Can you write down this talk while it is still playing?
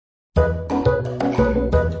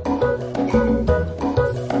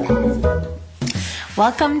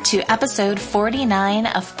Welcome to episode 49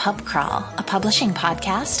 of Pub Crawl, a publishing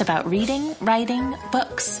podcast about reading, writing,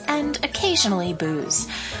 books, and occasionally booze.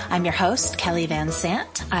 I'm your host, Kelly Van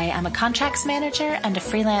Sant. I am a contracts manager and a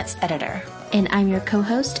freelance editor. And I'm your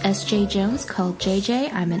co-host, S.J. Jones, called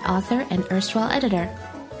JJ. I'm an author and erstwhile editor.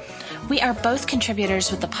 We are both contributors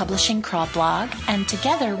with the Publishing Crawl blog, and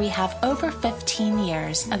together we have over 15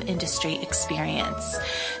 years of industry experience.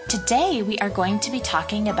 Today we are going to be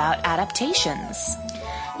talking about adaptations.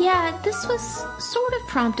 Yeah, this was sort of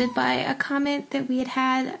prompted by a comment that we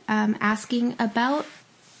had asking about,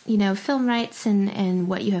 film rights and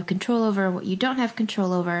what you have control over, what you don't have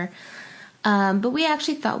control over. But we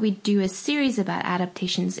actually thought we'd do a series about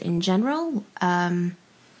adaptations in general, kind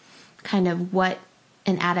of what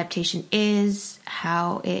an adaptation is,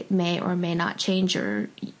 how it may or may not change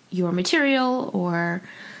your material, or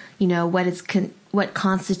what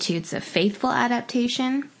constitutes a faithful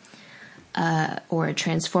adaptation, or a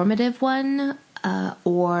transformative one,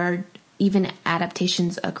 or even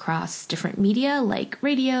adaptations across different media like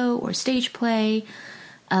radio or stage play.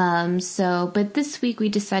 But this week we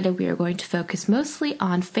decided we were going to focus mostly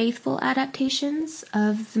on faithful adaptations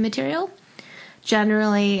of the material.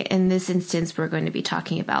 Generally, in this instance, we're going to be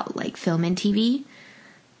talking about like film and TV,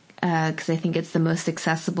 because I think it's the most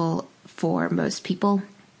accessible for most people.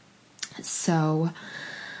 So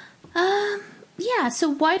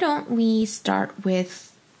why don't we start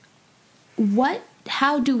with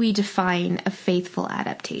how do we define a faithful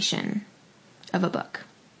adaptation of a book?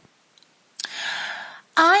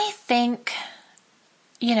 I think,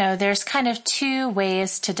 there's kind of two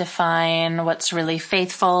ways to define what's really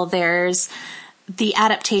faithful. There's the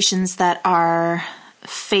adaptations that are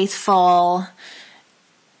faithful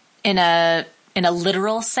in a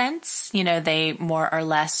literal sense. They more or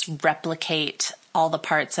less replicate all the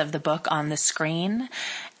parts of the book on the screen.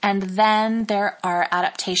 And then there are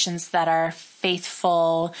adaptations that are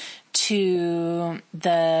faithful to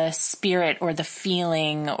the spirit or the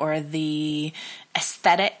feeling or the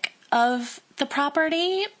aesthetic of the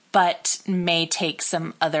property, but may take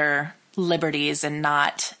some other liberties and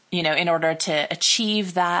not, in order to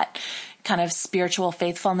achieve that kind of spiritual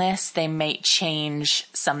faithfulness, they may change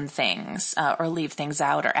some things or leave things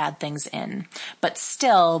out or add things in, but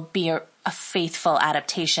still be a faithful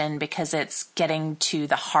adaptation because it's getting to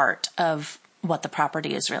the heart of what the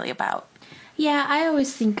property is really about. Yeah, I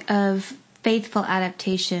always think of faithful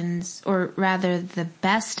adaptations, or rather the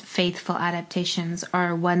best faithful adaptations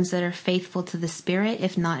are ones that are faithful to the spirit,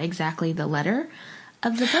 if not exactly the letter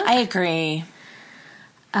of the book. I agree.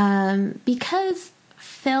 Because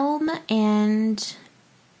film and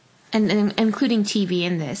including TV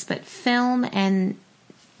in this, but film and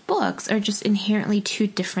books are just inherently two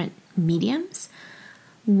different mediums.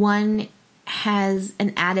 One has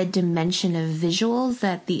an added dimension of visuals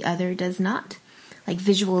that the other does not, like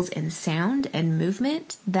visuals and sound and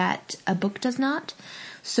movement that a book does not.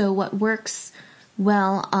 So what works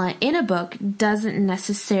well in a book doesn't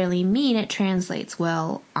necessarily mean it translates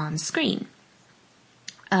well on screen.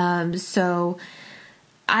 So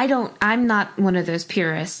I'm not one of those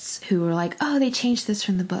purists who are like, oh, they changed this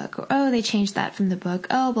from the book, or oh, they changed that from the book,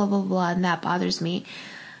 oh, blah, blah, blah, and that bothers me.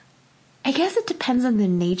 I guess it depends on the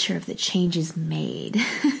nature of the changes made.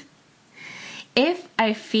 If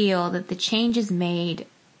I feel that the changes made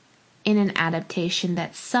in an adaptation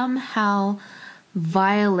that somehow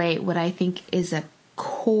violate what I think is a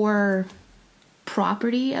core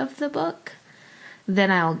property of the book,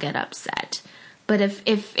 then I'll get upset. But if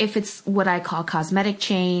it's what I call cosmetic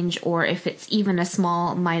change, or if it's even a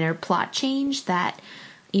small minor plot change that,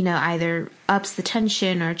 either ups the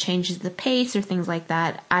tension or changes the pace or things like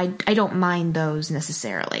that, I don't mind those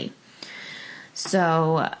necessarily.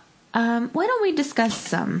 So why don't we discuss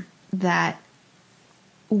some that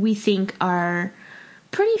we think are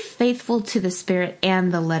pretty faithful to the spirit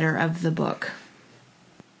and the letter of the book?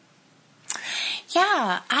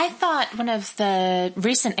 Yeah, I thought one of the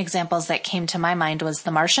recent examples that came to my mind was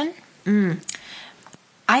The Martian.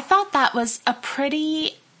 I thought that was a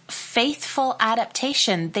pretty faithful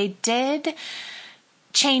adaptation. They did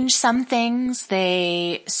change some things.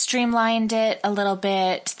 They streamlined it a little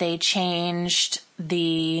bit. They changed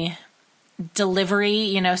the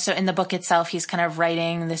delivery, so in the book itself, he's kind of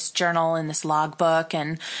writing this journal in this logbook.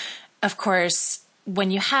 And of course,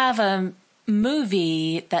 when you have a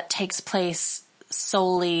movie that takes place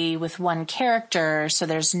solely with one character, so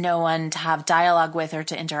there's no one to have dialogue with or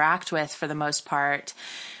to interact with for the most part,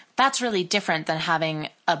 that's really different than having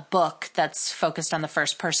a book that's focused on the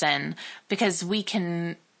first person, because we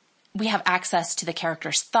can we have access to the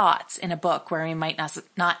character's thoughts in a book where we might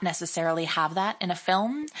not necessarily have that in a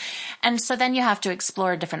film. And so then you have to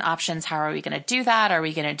explore different options. How are we going to do that? Are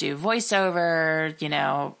we going to do voiceover? You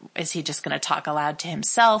know, is he just going to talk aloud to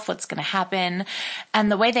himself? What's going to happen? And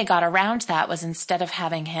the way they got around that was, instead of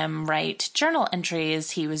having him write journal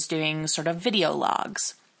entries, he was doing sort of video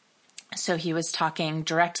logs. So he was talking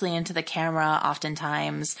directly into the camera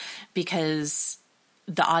oftentimes, because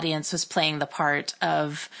the audience was playing the part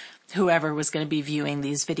of whoever was going to be viewing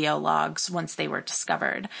these video logs once they were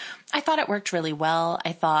discovered. I thought it worked really well.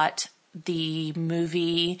 I thought the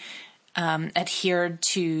movie adhered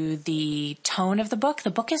to the tone of the book. The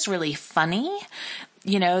book is really funny.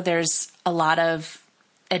 You know, there's a lot of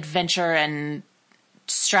adventure and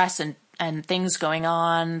stress and things going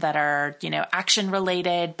on that are, you know, action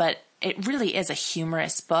related, but it really is a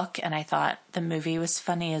humorous book. And I thought the movie was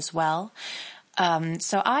funny as well.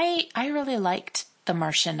 So I really liked The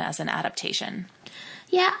Martian as an adaptation.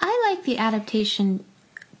 Yeah, I like the adaptation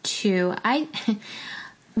too.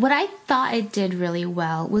 What I thought it did really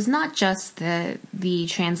well was not just the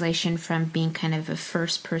translation from being kind of a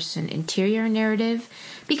first-person interior narrative,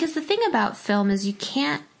 because the thing about film is you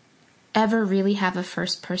can't ever really have a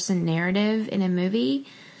first-person narrative in a movie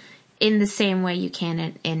in the same way you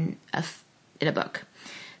can in a book,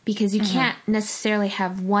 because you can't necessarily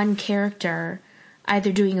have one character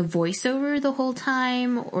either doing a voiceover the whole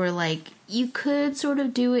time, or like you could sort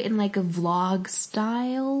of do it in like a vlog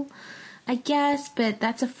style, I guess, but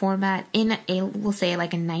that's a format in we'll say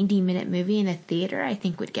like a 90-minute movie in a theater, I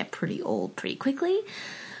think would get pretty old pretty quickly.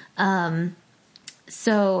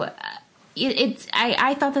 So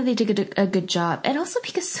I thought that they did a good job. And also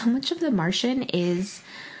because so much of The Martian is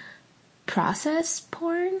process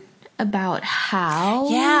porn about how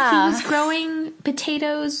he was growing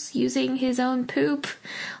potatoes using his own poop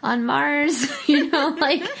on Mars, you know,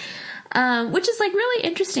 like, which is like really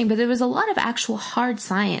interesting. But there was a lot of actual hard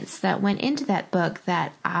science that went into that book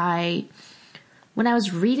that when I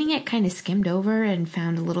was reading it, kind of skimmed over and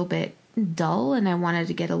found a little bit dull, and I wanted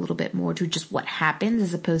to get a little bit more to just what happens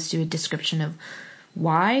as opposed to a description of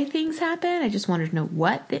why things happen. I just wanted to know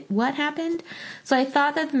what happened. So I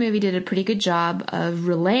thought that the movie did a pretty good job of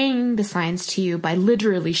relaying the science to you by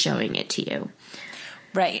literally showing it to you.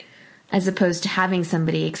 Right. As opposed to having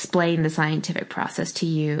somebody explain the scientific process to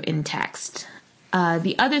you in text.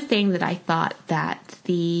 The other thing that I thought that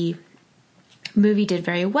the movie did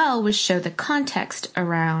very well was show the context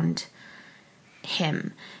around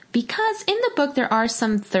him. Because in the book there are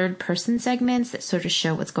some third-person segments that sort of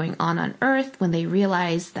show what's going on Earth when they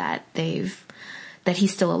realize that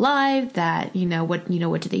he's still alive. That what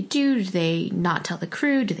do they do? Do they not tell the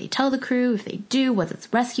crew? Do they tell the crew? If they do, what's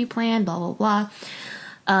its rescue plan? Blah blah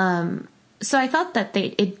blah. So I thought that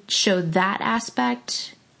it showed that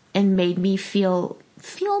aspect and made me feel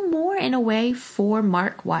more in a way for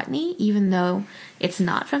Mark Watney, even though it's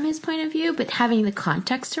not from his point of view. But having the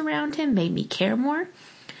context around him made me care more.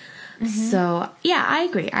 So, yeah, I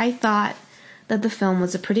agree. I thought that the film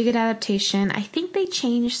was a pretty good adaptation. I think they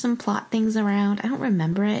changed some plot things around. I don't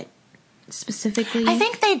remember it specifically. I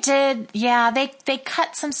think they did. Yeah, they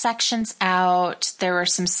cut some sections out. There were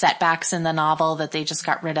some setbacks in the novel that they just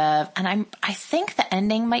got rid of. And I think the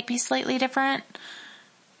ending might be slightly different.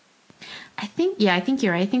 I think you're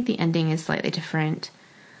right. I think the ending is slightly different.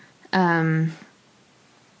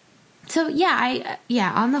 So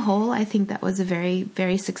on the whole, I think that was a very,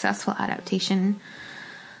 very successful adaptation.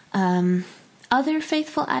 Other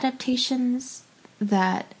faithful adaptations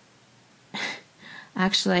that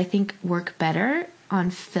actually I think work better on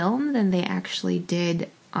film than they actually did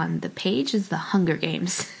on the page is The Hunger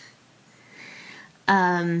Games.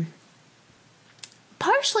 Partially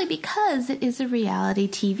because it is a reality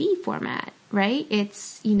TV format, right?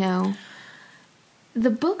 It's, the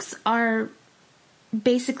books are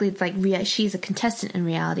basically, it's like she's a contestant in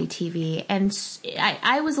reality TV, and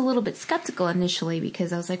I was a little bit skeptical initially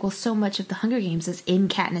because I was like, well, so much of the Hunger Games is in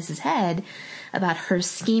Katniss's head about her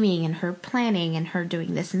scheming and her planning and her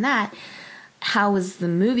doing this and that. How is the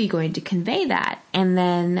movie going to convey that? And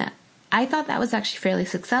then I thought that was actually fairly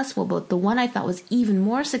successful, but the one I thought was even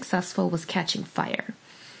more successful was Catching Fire,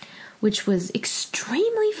 which was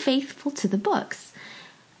extremely faithful to the books.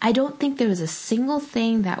 I don't think there was a single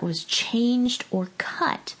thing that was changed or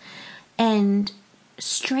cut. And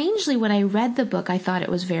strangely, when I read the book, I thought it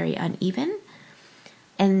was very uneven.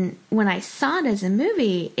 And when I saw it as a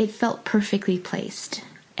movie, it felt perfectly placed.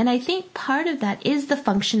 And I think part of that is the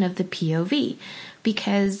function of the POV,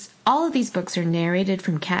 because all of these books are narrated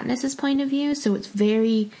from Katniss's point of view, so it's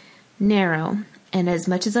very narrow. And as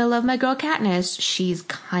much as I love my girl Katniss, she's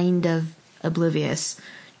kind of oblivious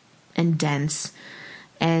and dense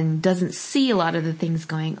and doesn't see a lot of the things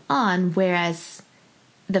going on, whereas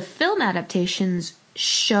the film adaptations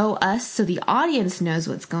show us so the audience knows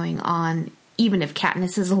what's going on, even if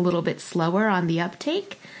Katniss is a little bit slower on the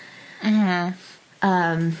uptake.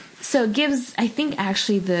 So it gives, I think,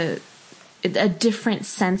 actually a different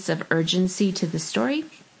sense of urgency to the story.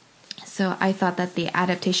 So I thought that the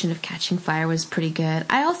adaptation of Catching Fire was pretty good.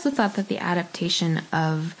 I also thought that the adaptation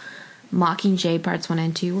of Mockingjay Parts 1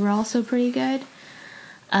 and 2 were also pretty good.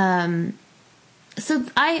 So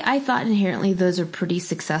I thought inherently those are pretty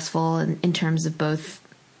successful in terms of both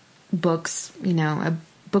books, a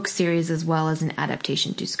book series as well as an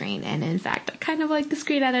adaptation to screen. And in fact, I kind of like the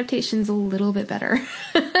screen adaptations a little bit better.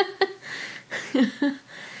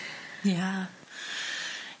 Yeah.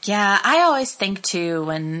 Yeah, I always think too,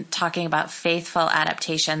 when talking about faithful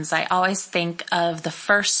adaptations, I always think of the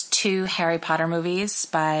first 2 Harry Potter movies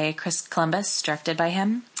by Chris Columbus, directed by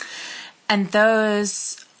him. And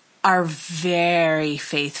those are very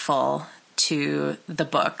faithful to the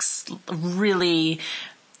books, really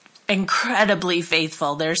incredibly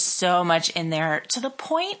faithful. There's so much in there, to the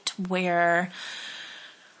point where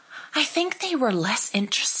I think they were less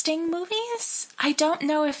interesting movies. I don't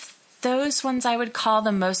know if those ones I would call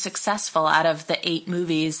the most successful out of the 8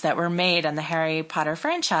 movies that were made on the Harry Potter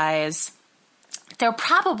franchise. They're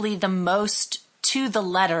probably the most to the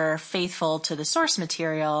letter faithful to the source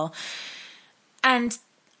material. And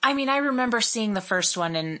I mean, I remember seeing the first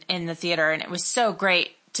one in the theater, and it was so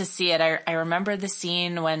great to see it. I remember the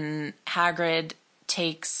scene when Hagrid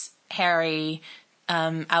takes Harry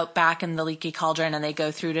out back in the Leaky Cauldron, and they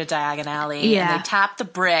go through to Diagon Alley, and they tap the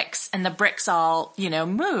bricks, and the bricks all,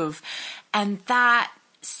 move. And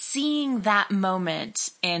seeing that moment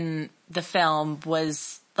in the film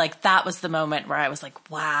was like, that was the moment where I was like,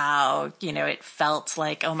 wow, it felt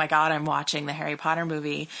like, oh my God, I'm watching the Harry Potter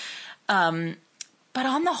movie. But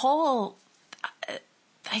on the whole,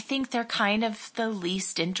 I think they're kind of the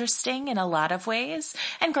least interesting in a lot of ways.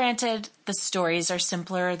 And granted, the stories are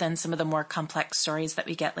simpler than some of the more complex stories that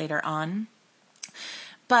we get later on.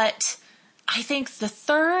 But I think the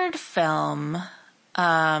third film,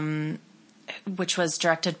 which was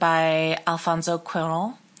directed by Alfonso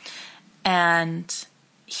Cuarón, and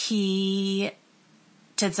he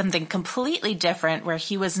did something completely different where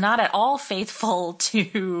he was not at all faithful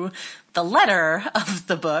to the letter of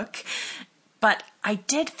the book, but I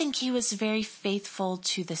did think he was very faithful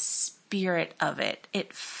to the spirit of it.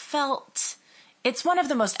 It's one of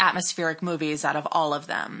the most atmospheric movies out of all of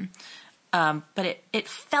them. But it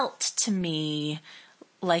felt to me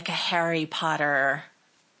like a Harry Potter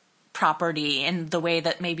property in the way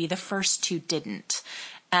that maybe the first 2 didn't,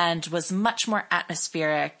 and was much more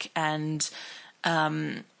atmospheric and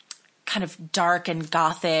kind of dark and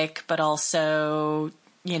gothic, but also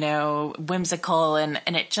whimsical, and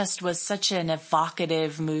it just was such an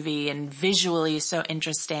evocative movie and visually so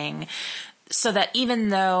interesting, so that even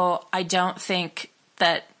though I don't think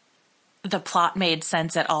that the plot made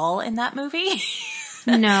sense at all in that movie.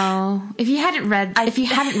 No. If you hadn't read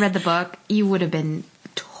the book, you would have been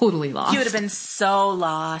totally lost. You would have been so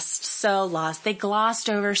lost. They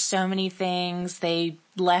glossed over so many things. They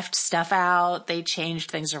left stuff out. They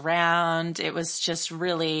changed things around. It was just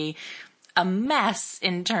really a mess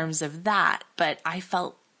in terms of that, but I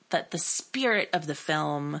felt that the spirit of the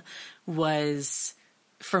film was,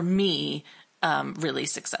 for me, really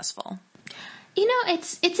successful.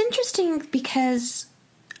 It's interesting because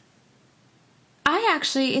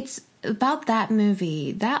it's about that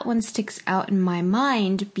movie. That one sticks out in my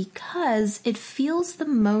mind because it feels the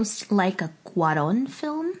most like a Cuarón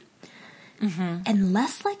film and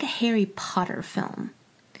less like a Harry Potter film.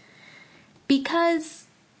 Because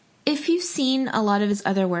if you've seen a lot of his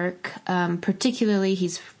other work, particularly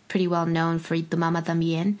he's pretty well known for Tu Mamá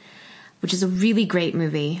También, which is a really great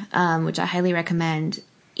movie, which I highly recommend.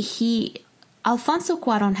 Alfonso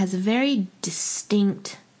Cuarón has a very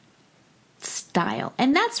distinct style.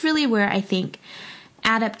 And that's really where I think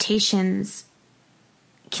adaptations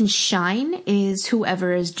can shine, is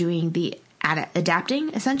whoever is doing the adapting,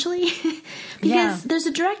 essentially. Because there's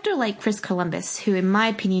a director like Chris Columbus, who in my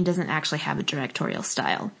opinion doesn't actually have a directorial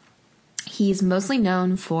style. He's mostly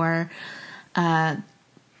known for, I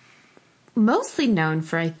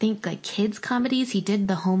think, like kids comedies. He did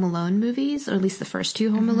the Home Alone movies, or at least the first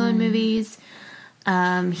 2 Home Alone movies.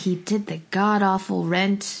 He did the god-awful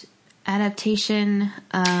Rent adaptation.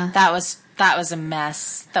 That was a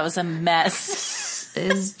mess. That was a mess.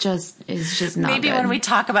 It's just not Maybe good. When we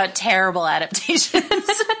talk about terrible adaptations,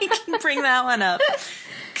 we can bring that one up.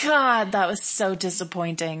 God, that was so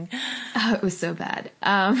disappointing. Oh, it was so bad.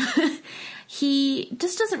 he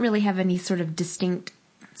just doesn't really have any sort of distinct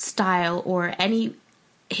style or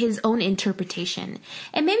his own interpretation.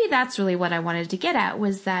 And maybe that's really what I wanted to get at,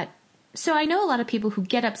 was that, so I know a lot of people who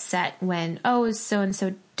get upset when,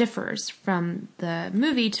 so-and-so differs from the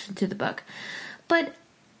movie to the book. But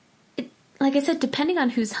like I said, depending on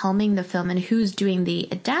who's helming the film and who's doing the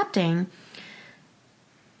adapting,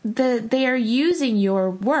 they are using your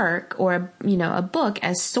work or, a book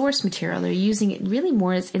as source material. They're using it really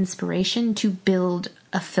more as inspiration to build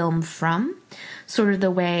a film from, sort of the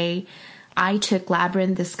way I took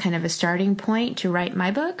Labyrinth as kind of a starting point to write my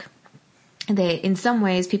book. In some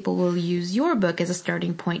ways, people will use your book as a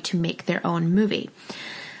starting point to make their own movie.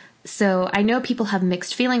 So I know people have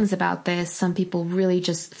mixed feelings about this. Some people really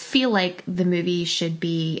just feel like the movie should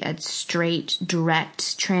be a straight,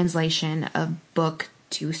 direct translation of book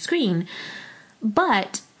to screen.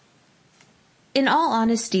 But in all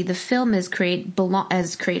honesty, the film as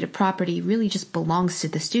creative property really just belongs to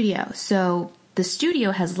the studio. So the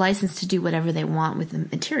studio has license to do whatever they want with the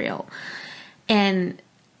material. And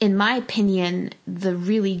in my opinion, the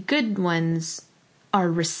really good ones are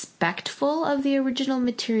respectful of the original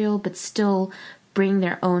material, but still bring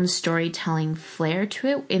their own storytelling flair to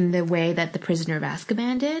it in the way that The Prisoner of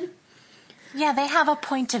Azkaban did. Yeah, they have a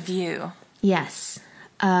point of view. Yes.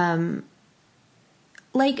 Like,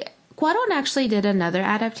 Cuarón actually did another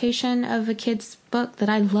adaptation of a kid's book that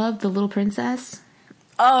I love, The Little Princess.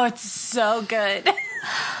 Oh, it's so good.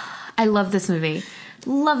 I love this movie.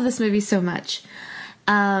 Love this movie so much.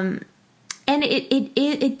 And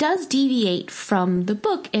it does deviate from the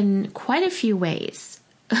book in quite a few ways.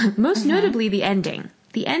 Most notably the ending.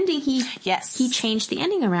 The ending, he changed the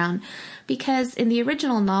ending around because in the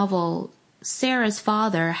original novel, Sarah's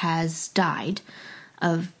father has died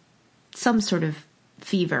of some sort of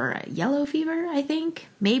fever, yellow fever, I think,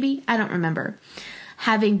 maybe, I don't remember.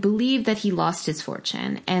 Having believed that he lost his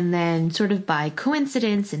fortune, and then sort of by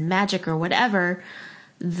coincidence and magic or whatever,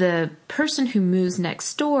 the person who moves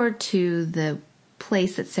next door to the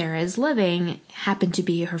place that Sarah is living happened to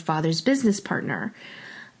be her father's business partner.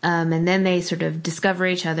 And then they sort of discover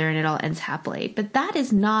each other and it all ends happily. But that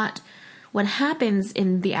is not what happens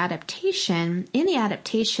in the adaptation. In the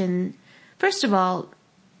adaptation, first of all,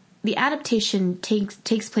 the adaptation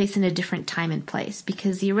takes place in a different time and place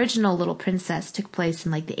because the original Little Princess took place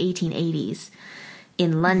in like the 1880s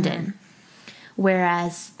in London. Mm-hmm.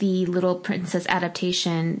 Whereas the Little Princess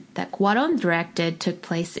adaptation that Cuarón directed took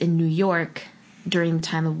place in New York during the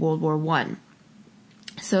time of World War I.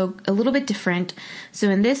 So a little bit different. So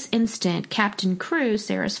in this instant, Captain Crewe,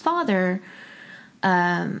 Sarah's father,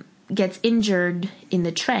 gets injured in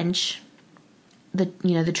the trench,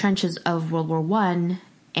 the trenches of World War I,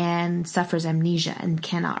 and suffers amnesia and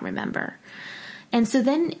cannot remember. And so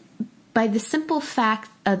then, by the simple fact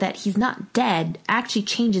that he's not dead, actually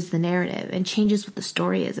changes the narrative and changes what the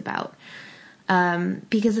story is about.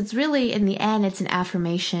 Because it's really, in the end, it's an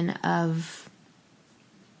affirmation of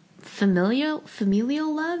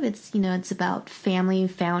familial love. It's about family,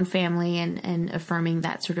 found family, and affirming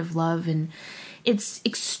that sort of love. And it's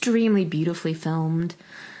extremely beautifully filmed.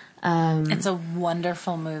 It's a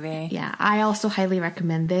wonderful movie. Yeah, I also highly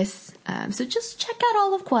recommend this. So just check out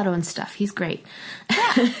all of Cuarón's stuff. He's great.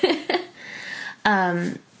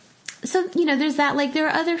 Yeah. So, there's that. Like, there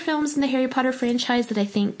are other films in the Harry Potter franchise that I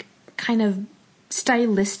think kind of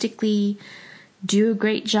stylistically do a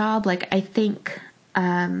great job. Like, I think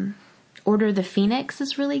Order of the Phoenix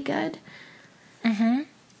is really good. Mm-hmm.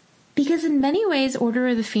 Because in many ways, Order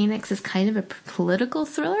of the Phoenix is kind of a political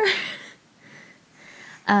thriller.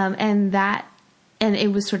 And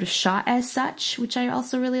it was sort of shot as such, which I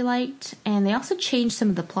also really liked. And they also changed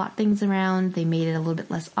some of the plot things around. They made it a little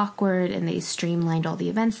bit less awkward, and they streamlined all the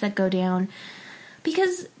events that go down.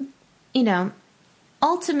 Because,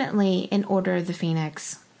 ultimately, in Order of the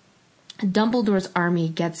Phoenix, Dumbledore's army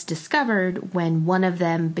gets discovered when one of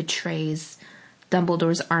them betrays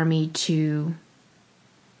Dumbledore's army to,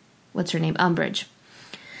 what's her name, Umbridge.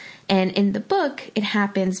 And in the book, it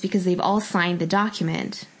happens because they've all signed the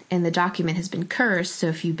document, and the document has been cursed, so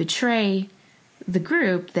if you betray the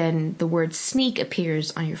group, then the word sneak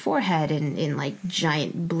appears on your forehead in like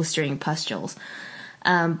giant blistering pustules.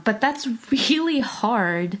 But that's really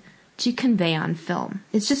hard to convey on film.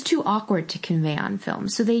 It's just too awkward to convey on film.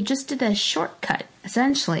 So they just did a shortcut,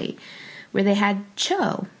 essentially, where they had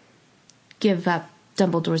Cho give up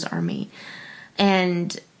Dumbledore's army.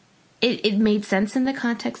 And it made sense in the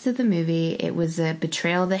context of the movie. It was a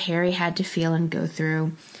betrayal that Harry had to feel and go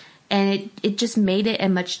through. And it just made it a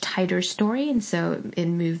much tighter story, and so it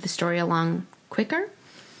moved the story along quicker.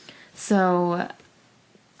 So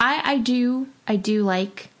I do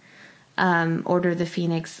like Order of the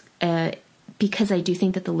Phoenix, because I do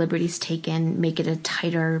think that the liberties taken make it a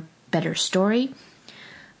tighter, better story.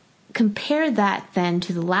 Compare that then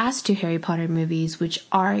to the last 2 Harry Potter movies, which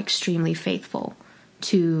are extremely faithful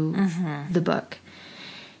to the book.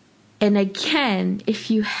 And again, if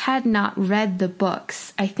you had not read the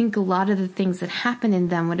books, I think a lot of the things that happen in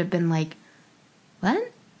them would have been like,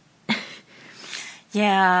 what?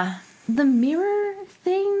 Yeah. The mirror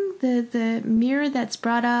thing, the mirror that's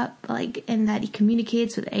brought up, like, and that he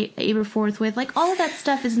communicates with Aberforth with, like, all of that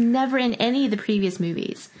stuff is never in any of the previous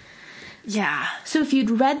movies. Yeah. So if you'd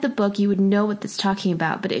read the book, you would know what it's talking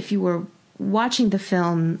about. But if you were watching the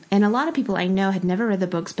film, and a lot of people I know had never read the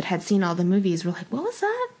books but had seen all the movies, were like, what was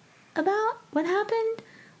that about? What happened?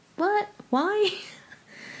 What? Why?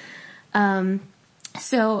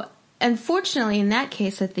 So unfortunately, in that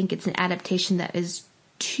case, I think it's an adaptation that is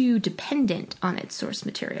too dependent on its source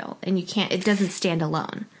material, and it doesn't stand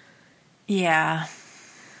alone. Yeah.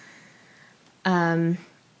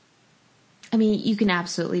 I mean, you can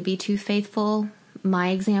absolutely be too faithful. My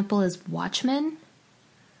example is Watchmen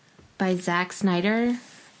by Zack Snyder.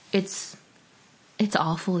 It's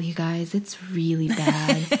awful, you guys. It's really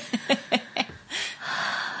bad.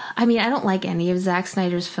 I mean, I don't like any of Zack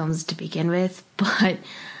Snyder's films to begin with, but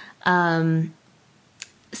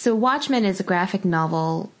so Watchmen is a graphic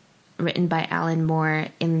novel written by Alan Moore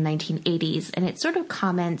in the 1980s, and it sort of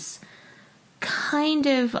comments kind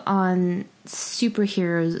of on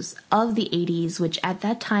superheroes of the 80s, which at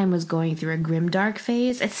that time was going through a grimdark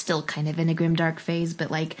phase. It's still kind of in a grimdark phase,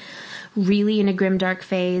 but like really in a grimdark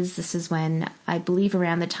phase. This is when, I believe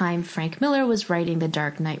around the time Frank Miller was writing The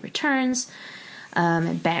Dark Knight Returns,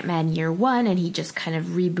 and Batman Year One, and he just kind of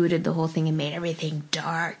rebooted the whole thing and made everything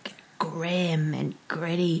dark, grim, and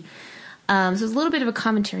gritty. So it was a little bit of a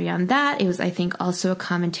commentary on that. It was, I think, also a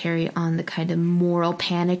commentary on the kind of moral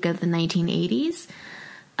panic of the 1980s.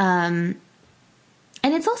 And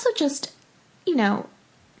it's also just,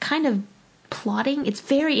 kind of plotting. It's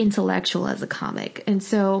very intellectual as a comic. And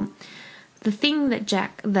so the thing that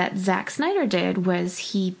Zack Snyder did was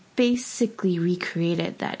he basically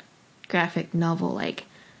recreated that graphic novel, like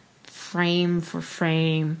frame for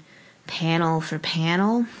frame, panel for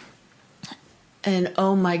panel. And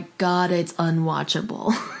oh my God, it's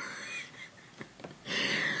unwatchable.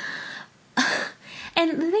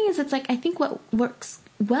 And the thing is, it's like, I think what works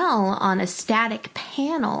well on a static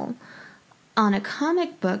panel on a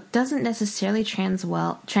comic book doesn't necessarily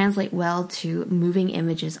translate well to moving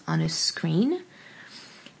images on a screen.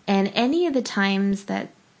 And any of the times that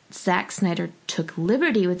Zack Snyder took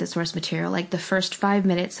liberty with the source material, like the first 5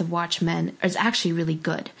 minutes of Watchmen, is actually really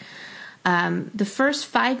good. The first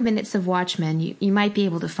 5 minutes of Watchmen, you might be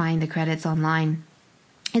able to find the credits online,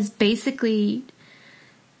 is basically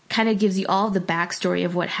kind of gives you all the backstory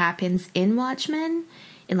of what happens in Watchmen.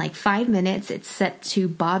 In like 5 minutes, it's set to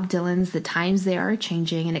Bob Dylan's The Times They Are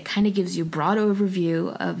Changing, and it kind of gives you a broad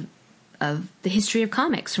overview of the history of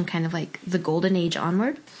comics from kind of like the golden age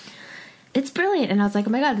onward. It's brilliant, and I was like, oh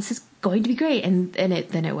my God, this is going to be great, and then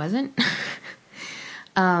it wasn't.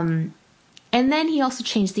 And then he also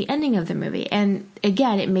changed the ending of the movie. And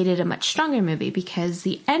again, it made it a much stronger movie, because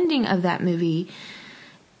the ending of that movie,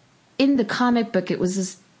 in the comic book, it was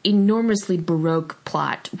this enormously Baroque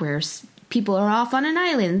plot where people are off on an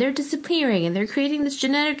island, they're disappearing, and they're creating this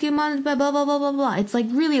genetically blah, blah, blah, blah, blah, blah. It's like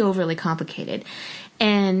really overly complicated.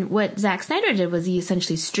 And what Zack Snyder did was he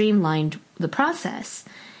essentially streamlined the process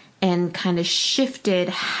and kind of shifted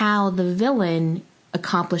how the villain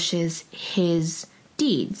accomplishes his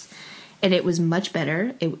deeds. And it was much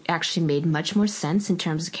better. It actually made much more sense in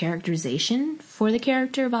terms of characterization for the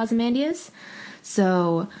character of Ozymandias.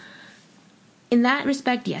 So in that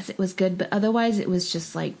respect, yes, it was good. But otherwise, it was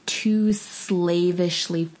just like too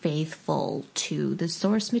slavishly faithful to the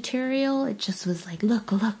source material. It just was like,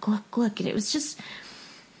 look. And it was just,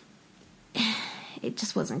 it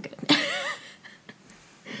just wasn't good.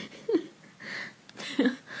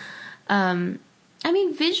 I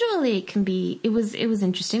mean, visually it was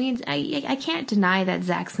interesting. I can't deny that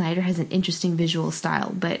Zack Snyder has an interesting visual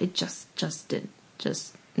style, but it just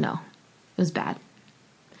no. It was bad.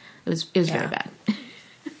 It was very bad.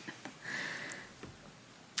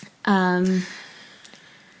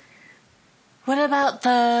 What about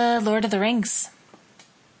the Lord of the Rings?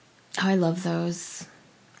 Oh, I love those.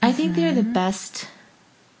 I think they're the best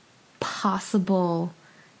possible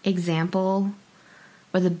example,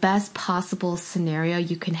 or the best possible scenario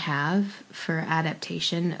you can have for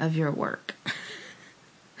adaptation of your work.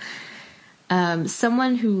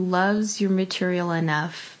 Someone who loves your material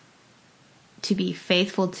enough to be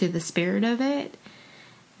faithful to the spirit of it,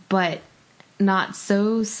 but not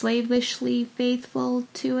so slavishly faithful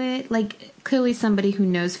to it. Like, clearly somebody who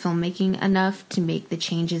knows filmmaking enough to make the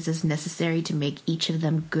changes as necessary to make each of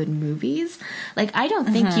them good movies. Like, I don't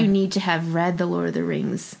think you need to have read The Lord of the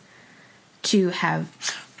Rings to have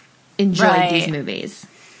enjoyed these movies.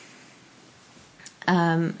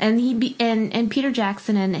 And Peter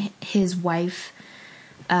Jackson and his wife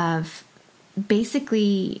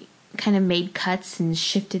basically kind of made cuts and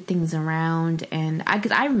shifted things around. And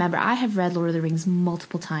I remember I have read Lord of the Rings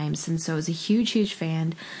multiple times, and so I was a huge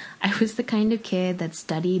fan. I was the kind of kid that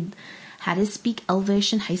studied how to speak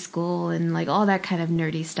Elvish in high school and like all that kind of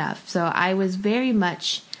nerdy stuff. So I was very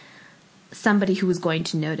much somebody who was going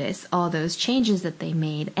to notice all those changes that they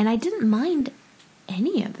made, and I didn't mind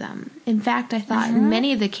any of them. In fact, I thought in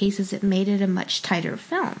many of the cases it made it a much tighter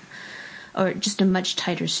film, or just a much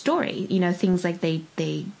tighter story. You know, things like they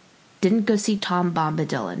didn't go see Tom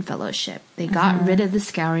Bombadil in Fellowship. They got rid of the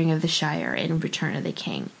Scouring of the Shire in Return of the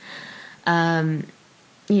King.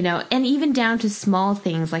 You know, and even down to small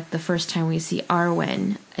things like the first time we see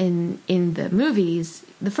Arwen in the movies.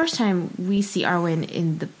 The first time we see Arwen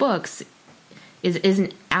in the books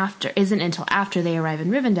isn't until after they arrive in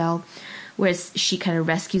Rivendell, where she kind of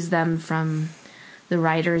rescues them from the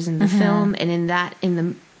riders in the film. And in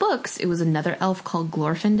the books, it was another elf called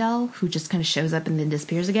Glorfindel who just kind of shows up and then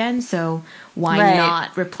disappears again. So why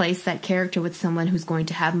not replace that character with someone who's going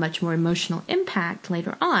to have much more emotional impact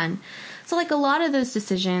later on? So like a lot of those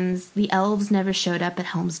decisions, the elves never showed up at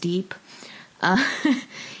Helm's Deep.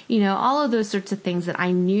 You know, all of those sorts of things that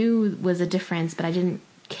I knew was a difference, but I didn't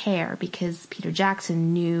care because Peter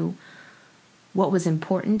Jackson knew what was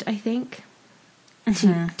important, I think,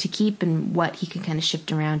 to keep, and what he could kind of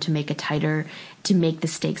shift around to make it tighter, to make the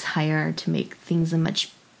stakes higher, to make things a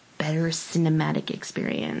much better cinematic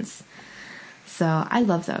experience. So I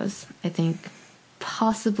love those. I think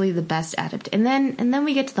possibly the best adaptation. And then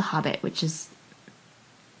we get to The Hobbit, which is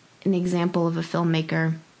an example of a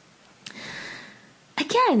filmmaker,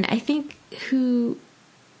 again, I think, who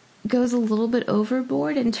goes a little bit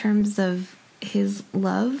overboard in terms of his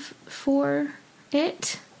love for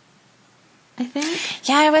it, I think.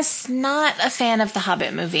 Yeah, I was not a fan of the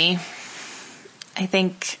Hobbit movie. I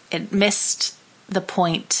think it missed the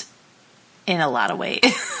point in a lot of ways.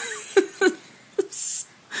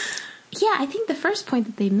 Yeah, I think the first point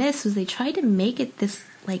that they missed was they tried to make it this,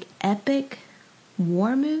 like, epic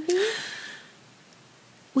war movie,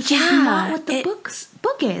 which is not what the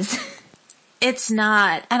book is. It's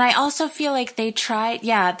not. And I also feel like they tried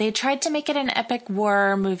to make it an epic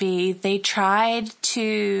war movie. They tried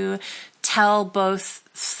to tell both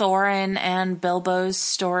Thorin and Bilbo's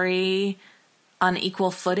story on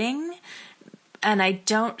equal footing. And I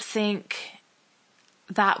don't think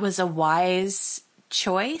that was a wise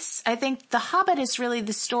choice. I think The Hobbit is really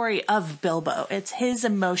the story of Bilbo. It's his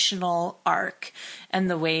emotional arc and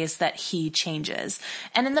the ways that he changes.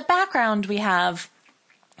 And in the background, we have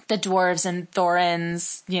the dwarves and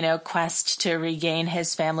Thorin's, quest to regain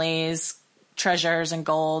his family's treasures and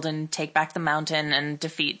gold and take back the mountain and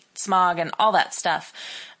defeat Smaug and all that stuff.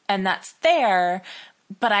 And that's there,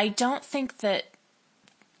 but I don't think that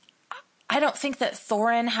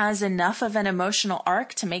Thorin has enough of an emotional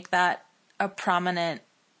arc to make that a prominent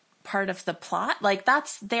part of the plot. Like,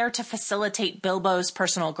 that's there to facilitate Bilbo's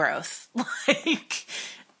personal growth.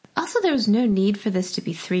 Also, there was no need for this to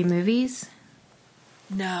be 3 movies.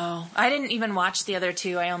 No, I didn't even watch the other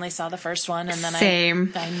 2. I only saw the first one, and then I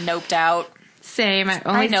noped out. Same. I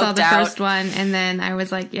only saw the first one, and then I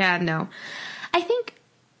was like, yeah, no. I think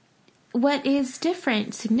what is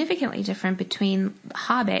different, significantly different, between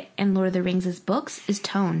Hobbit and Lord of the Rings' books is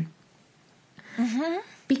tone. Mm-hmm.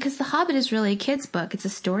 Because The Hobbit is really a kid's book. It's a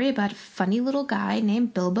story about a funny little guy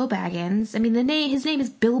named Bilbo Baggins. I mean, his name is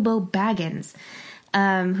Bilbo Baggins,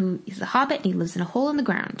 who is a hobbit, and he lives in a hole in the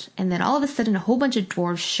ground. And then all of a sudden, a whole bunch of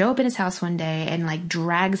dwarves show up in his house one day and,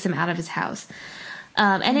 drags him out of his house.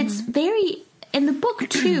 And it's very... In the book,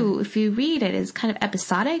 too, if you read it, is kind of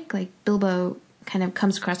episodic. Like, Bilbo kind of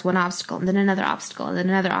comes across one obstacle, and then another obstacle, and then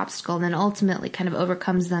another obstacle, and then ultimately kind of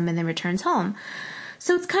overcomes them and then returns home.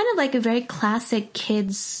 So it's kind of like a very classic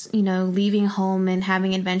kids, leaving home and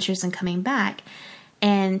having adventures and coming back.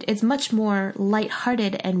 And it's much more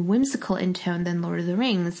lighthearted and whimsical in tone than Lord of the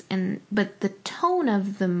Rings. But the tone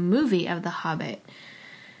of the movie of The Hobbit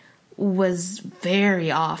was very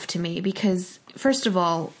off to me because, first of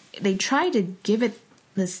all, they tried to give it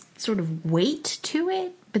this sort of weight to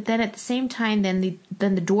it, but then at the same time, then the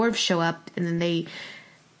dwarves show up, and then they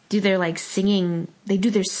do their like singing. They do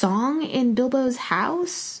their song in Bilbo's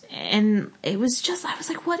house, and it was just, I was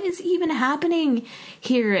like, what is even happening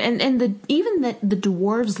here? And even the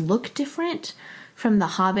dwarves look different from The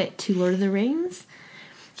Hobbit to Lord of the Rings.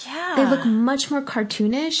 Yeah, they look much more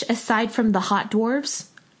cartoonish, aside from the hot dwarves.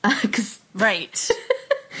 Right.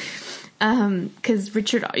 Because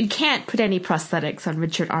you can't put any prosthetics on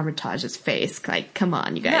Richard Armitage's face. Like, come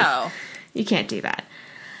on, you guys. No. You can't do that.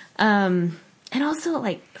 And also,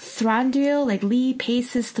 like, Thranduil, like, Lee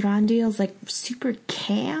Pace's Thranduil's, like, super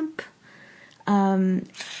camp.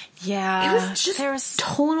 Yeah. It was just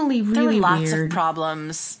totally really weird. There were lots weird. of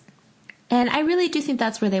problems. And I really do think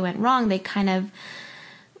that's where they went wrong. They kind of,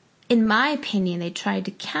 in my opinion, they tried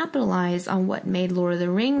to capitalize on what made Lord of the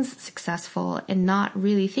Rings successful and not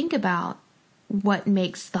really think about what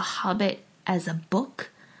makes The Hobbit as a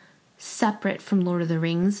book separate from Lord of the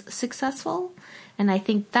Rings successful. And I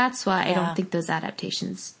think that's why I don't think those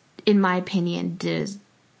adaptations, in my opinion, did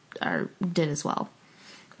as well.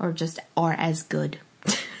 Or just are as good.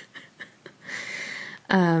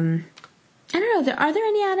 I don't know. Are there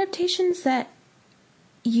any adaptations that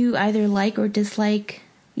you either like or dislike?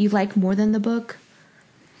 You like more than the book?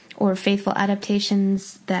 Or faithful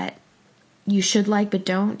adaptations that you should like but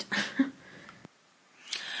don't?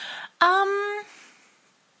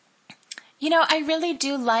 I really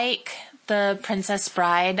do like The Princess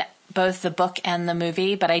Bride, both the book and the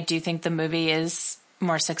movie, but I do think the movie is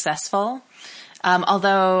more successful.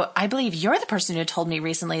 Although I believe you're the person who told me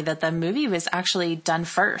recently that the movie was actually done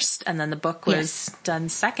first and then the book was done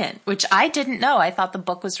second, which I didn't know. I thought the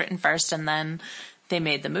book was written first and then they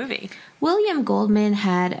made the movie. William Goldman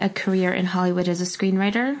had a career in Hollywood as a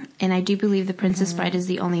screenwriter, and I do believe The Princess Bride is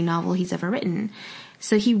the only novel he's ever written.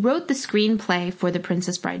 So he wrote the screenplay for The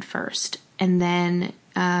Princess Bride first, and then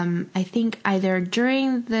I think either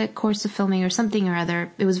during the course of filming or something or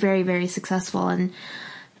other, it was very, very successful, and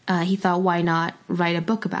he thought, why not write a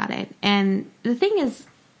book about it? And the thing is,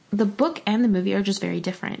 the book and the movie are just very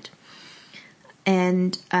different.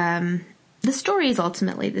 And the story is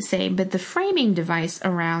ultimately the same, but the framing device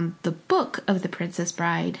around the book of The Princess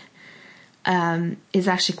Bride is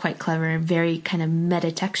actually quite clever and very kind of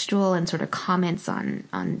metatextual and sort of comments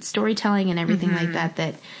on storytelling and everything like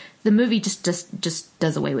that the movie just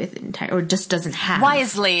does away with entirely, or just doesn't have.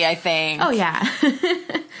 Wisely, I think. Oh, yeah.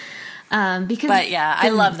 I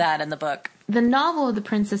love that in the book. The novel of The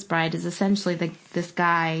Princess Bride is essentially this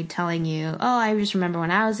guy telling you, oh, I just remember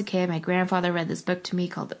when I was a kid, my grandfather read this book to me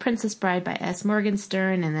called The Princess Bride by S.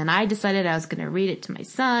 Morgenstern, and then I decided I was going to read it to my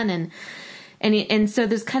son, and so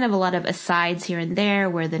there's kind of a lot of asides here and there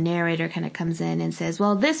where the narrator kind of comes in and says,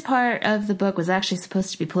 well, this part of the book was actually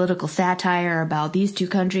supposed to be political satire about these two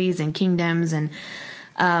countries and kingdoms, and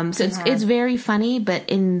so it's very funny, but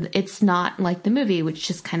it's not like the movie, which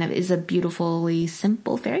just kind of is a beautifully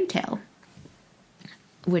simple fairy tale.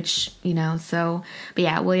 But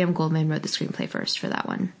yeah, William Goldman wrote the screenplay first for that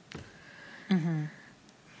one. Mm-hmm.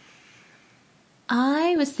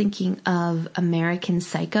 I was thinking of American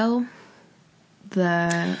Psycho,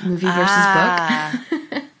 the movie versus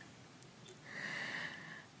book.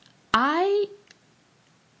 I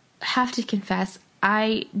have to confess,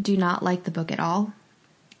 I do not like the book at all.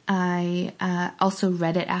 I also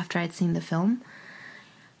read it after I'd seen the film.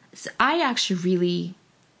 So I actually really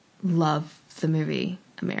love the movie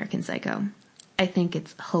American Psycho. I think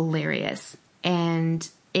it's hilarious. And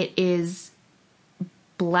it is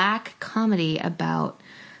black comedy about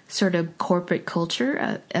sort of corporate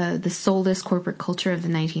culture, the soulless corporate culture of the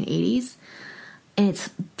 1980s. And it's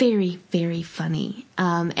very, very funny.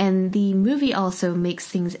 And the movie also makes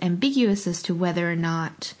things ambiguous as to whether or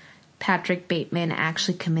not Patrick Bateman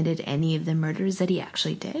actually committed any of the murders that he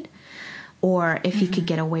actually did, or if he could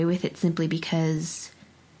get away with it simply because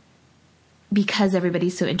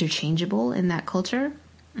everybody's so interchangeable in that culture.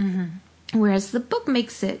 Mm-hmm. Whereas the book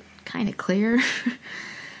makes it kind of clear.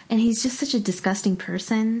 And he's just such a disgusting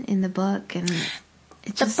person in the book. And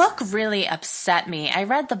the book really upset me. I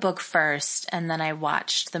read the book first, and then I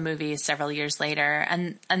watched the movie several years later,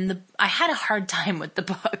 and I had a hard time with the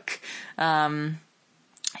book.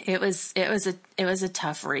 It was a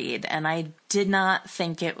tough read, and I did not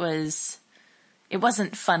think it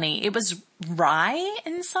wasn't funny. It was wry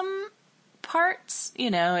in some parts.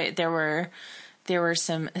 There were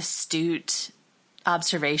some astute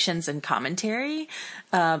observations and commentary,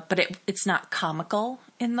 but it's not comical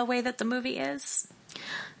in the way that the movie is.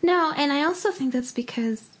 No, and I also think that's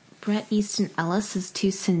because Bret Easton Ellis is too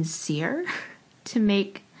sincere to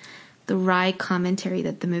make the wry commentary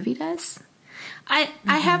that the movie does. I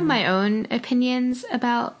have my own opinions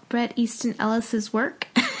about Bret Easton Ellis's work.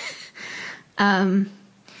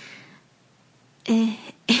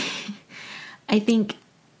 I think,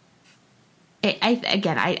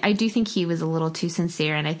 I do think he was a little too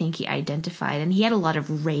sincere, and I think he identified, and he had a lot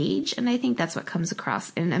of rage, and I think that's what comes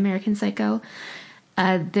across in American Psycho.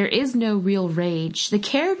 There is no real rage. The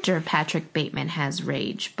character of Patrick Bateman has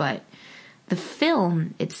rage, but the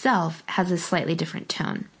film itself has a slightly different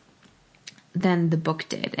tone than the book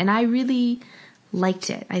did, and I really liked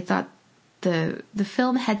it. I thought the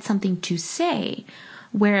film had something to say,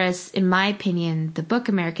 whereas, in my opinion, the book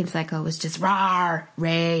American Psycho was just rawr,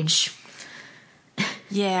 rage.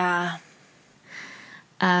 Yeah.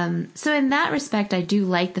 So in that respect, I do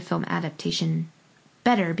like the film adaptation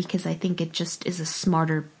better because I think it just is a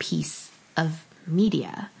smarter piece of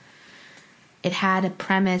media. It had a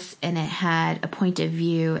premise and it had a point of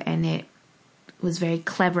view, and it was very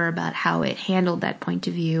clever about how it handled that point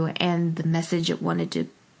of view and the message it wanted to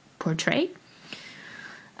portray.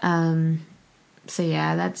 So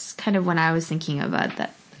yeah, that's kind of what I was thinking about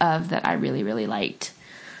that I really, really liked.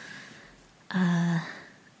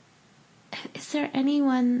 Is there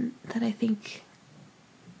anyone that I think...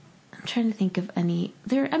 I'm trying to think of any...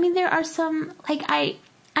 There are some... Like, I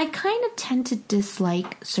kind of tend to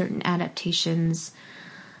dislike certain adaptations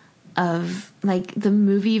of, like, the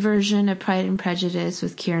movie version of Pride and Prejudice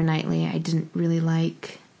with Keira Knightley. I didn't really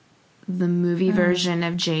like the movie version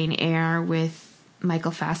of Jane Eyre with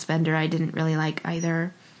Michael Fassbender. I didn't really like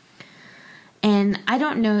either. And I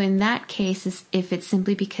don't know in that case if it's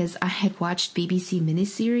simply because I had watched BBC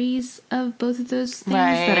miniseries of both of those things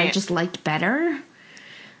that I just liked better.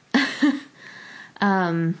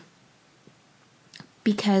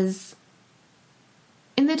 Because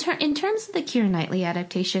in terms of the Keira Knightley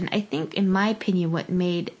adaptation, I think, in my opinion,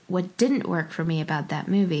 what didn't work for me about that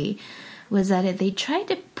movie was that they tried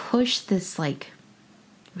to push this, like,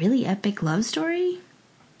 really epic love story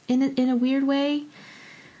in a weird way.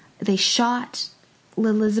 They shot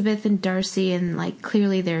Elizabeth and Darcy and, like,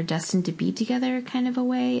 clearly they're destined to be together kind of a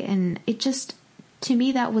way. And it just, to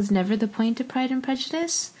me, that was never the point of Pride and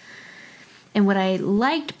Prejudice. And what I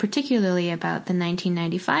liked particularly about the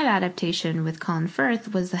 1995 adaptation with Colin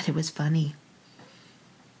Firth was that it was funny.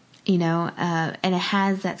 You know, and it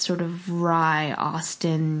has that sort of wry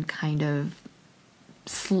Austen kind of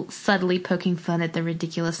subtly poking fun at the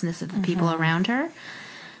ridiculousness of the people around her.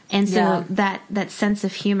 And so that sense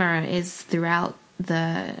of humor is throughout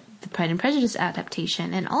the Pride and Prejudice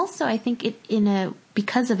adaptation. And also I think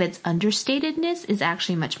because of its understatedness, is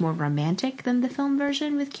actually much more romantic than the film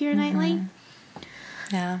version with Keira Knightley.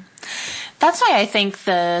 Yeah. That's why I think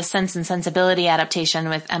the Sense and Sensibility adaptation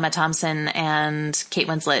with Emma Thompson and Kate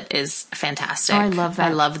Winslet is fantastic. Oh, I love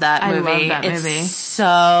that. I love that movie. It's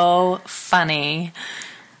so funny.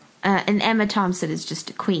 And Emma Thompson is just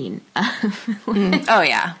a queen. Oh,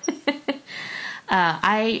 yeah.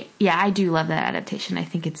 I do love that adaptation. I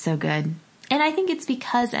think it's so good. And I think it's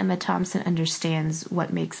because Emma Thompson understands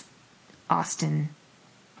what makes Austen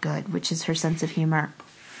good, which is her sense of humor.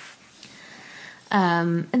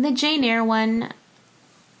 And the Jane Eyre one,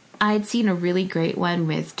 I'd seen a really great one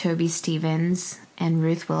with Toby Stephens and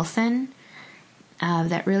Ruth Wilson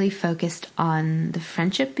that really focused on the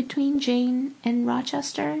friendship between Jane and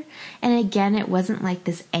Rochester. And again, it wasn't like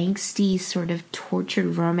this angsty sort of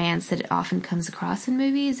tortured romance that it often comes across in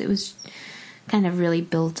movies. It was kind of really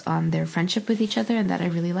built on their friendship with each other, and that I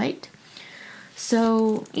really liked.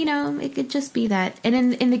 So, you know, it could just be that. And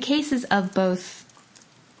in the cases of both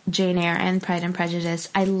Jane Eyre and Pride and Prejudice,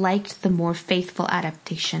 I liked the more faithful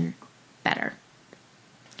adaptation better.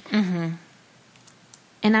 Mm-hmm.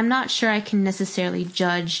 And I'm not sure I can necessarily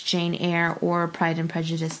judge Jane Eyre or Pride and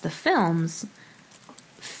Prejudice, the films,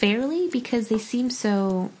 fairly, because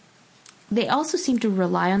they also seem to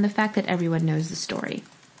rely on the fact that everyone knows the story.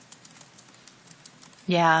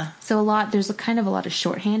 Yeah. So there's a lot of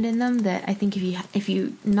shorthand in them that I think if you're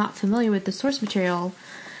not familiar with the source material,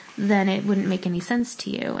 then it wouldn't make any sense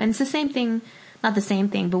to you. And it's the same thing, not the same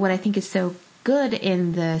thing, but what I think is so good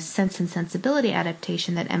in the Sense and Sensibility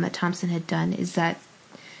adaptation that Emma Thompson had done is that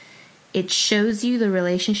it shows you the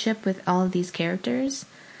relationship with all of these characters.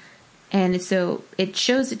 And so it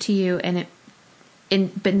shows it to you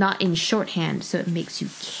but not in shorthand, so it makes you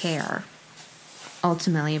care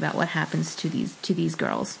ultimately about what happens to these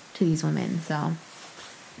girls, to these women. So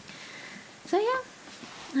yeah,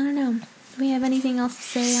 I don't know. Do we have anything else to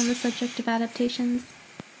say on the subject of adaptations?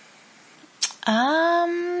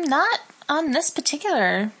 Not on this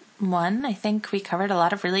particular one. I think we covered a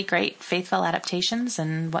lot of really great faithful adaptations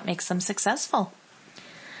and what makes them successful.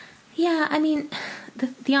 Yeah, I mean,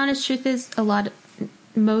 the honest truth is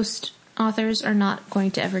most authors are not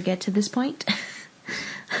going to ever get to this point.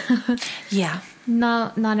 Yeah.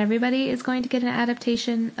 not everybody is going to get an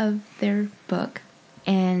adaptation of their book,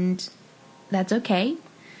 and that's okay.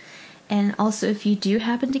 And also, if you do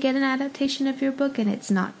happen to get an adaptation of your book and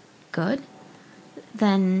it's not good,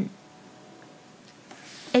 then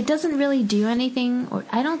it doesn't really do anything, or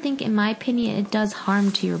I don't think, in my opinion, it does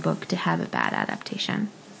harm to your book to have a bad adaptation.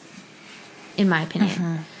 In my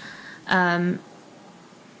opinion.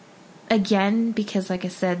 Again, because like I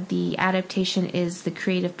said, the adaptation is the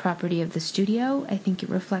creative property of the studio. I think it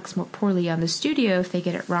reflects more poorly on the studio if they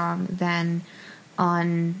get it wrong than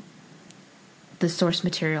on the source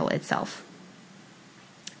material itself.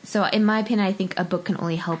 So in my opinion, I think a book can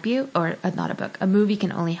only help you, or not a book, a movie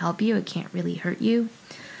can only help you. It can't really hurt you.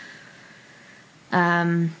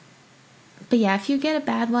 But yeah, if you get a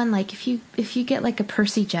bad one, like if you get like a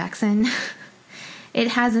Percy Jackson, it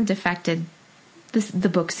hasn't affected the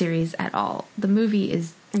book series at all. The movie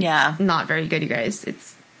is not very good, you guys.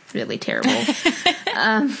 It's really terrible.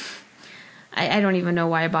 I don't even know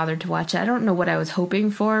why I bothered to watch it. I don't know what I was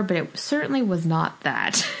hoping for, but it certainly was not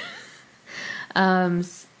that.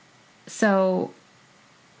 So,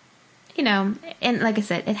 you know, and like I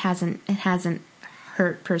said, it hasn't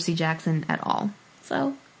hurt Percy Jackson at all.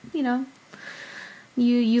 So, you know,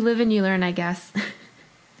 you live and you learn, I guess.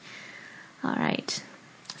 All right.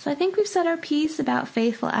 So I think we've said our piece about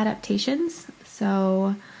faithful adaptations.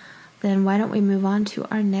 So then why don't we move on to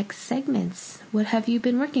our next segments? What have you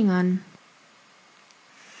been working on?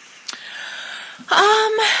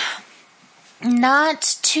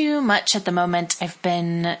 Not too much at the moment. I've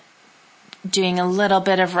been doing a little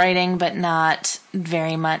bit of writing, but not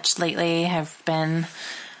very much lately. I've been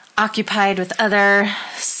occupied with other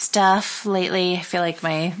stuff lately. I feel like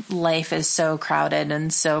my life is so crowded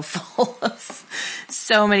and so full of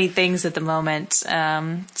so many things at the moment.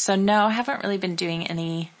 So no, I haven't really been doing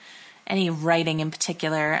any writing in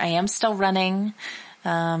particular. I am still running,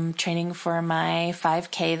 training for my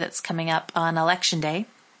 5K that's coming up on election day.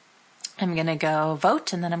 I'm going to go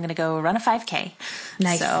vote, and then I'm going to go run a 5K.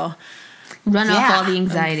 Nice. So run off all the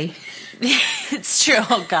anxiety. It's true.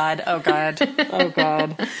 Oh God.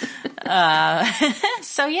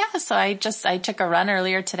 So I took a run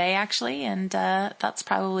earlier today actually. And, that's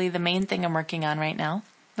probably the main thing I'm working on right now.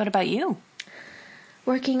 What about you?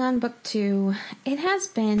 Working on book 2. It has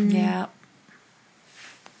been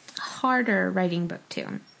harder writing book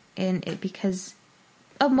 2, and it because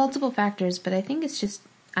of multiple factors, but I think it's just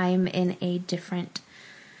I'm in a different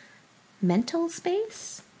mental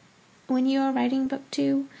space when you are writing book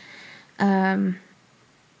 2.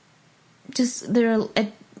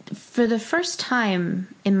 For the first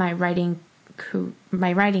time in my writing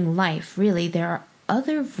life, really, there are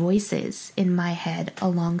other voices in my head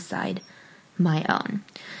alongside my own.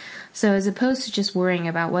 So as opposed to just worrying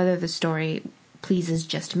about whether the story pleases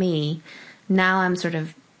just me, now I'm sort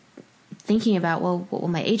of thinking about, well, what will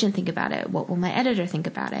my agent think about it? What will my editor think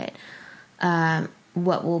about it?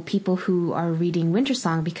 What will people who are reading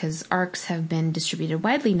Wintersong, because ARCs have been distributed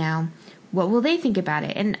widely now, what will they think about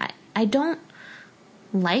it? And I don't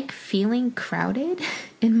like feeling crowded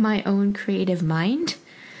in my own creative mind.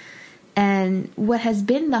 And what has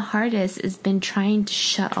been the hardest has been trying to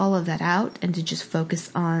shut all of that out and to just focus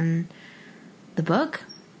on the book.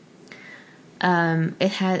 And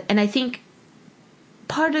I think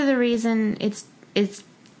part of the reason it's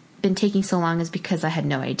been taking so long is because I had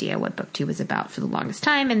no idea what book 2 was about for the longest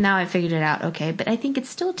time, and now I figured it out. Okay, but I think it's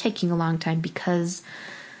still taking a long time because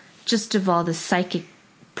just of all the psychic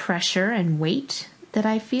pressure and weight that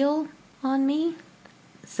I feel on me.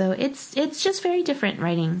 So it's just very different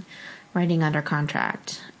writing under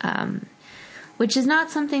contract, which is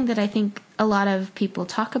not something that I think a lot of people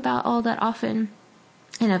talk about all that often.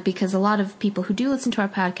 Because a lot of people who do listen to our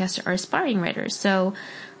podcast are aspiring writers. So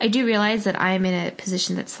I do realize that I'm in a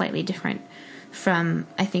position that's slightly different from,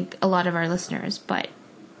 I think, a lot of our listeners. But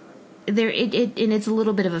it's a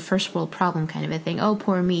little bit of a first world problem kind of a thing. Oh,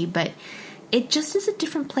 poor me. But it just is a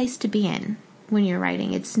different place to be in when you're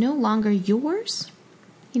writing. It's no longer yours.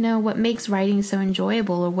 What makes writing so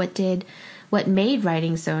enjoyable, or what made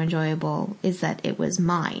writing so enjoyable, is that it was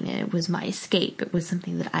mine, and it was my escape. It was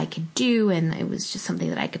something that I could do, and it was just something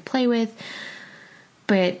that I could play with.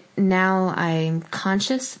 But now I'm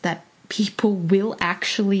conscious that people will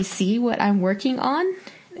actually see what I'm working on,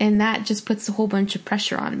 and that just puts a whole bunch of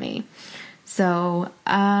pressure on me. So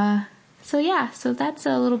that's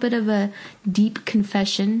a little bit of a deep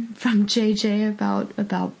confession from JJ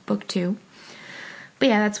about book 2. But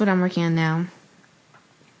yeah, that's what I'm working on now.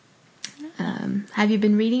 Have you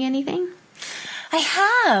been reading anything? I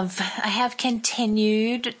have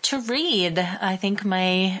continued to read. I think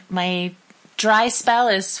my dry spell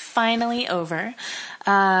is finally over.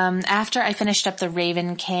 After I finished up The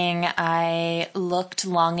Raven King, I looked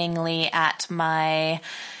longingly at my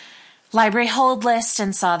library hold list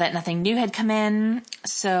and saw that nothing new had come in.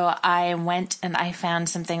 So I went and I found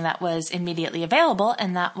something that was immediately available,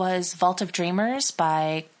 and that was Vault of Dreamers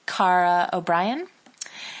by Cara O'Brien.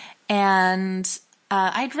 And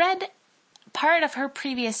I'd read part of her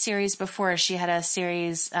previous series before. She had a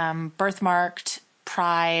series birthmarked,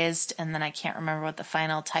 prized, and then I can't remember what the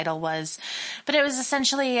final title was. But it was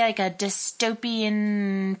essentially like a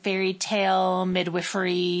dystopian fairy tale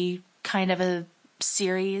midwifery kind of a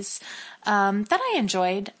series that I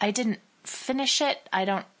enjoyed. I didn't finish it. I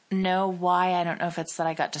don't know why. I don't know if it's that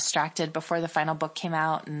I got distracted before the final book came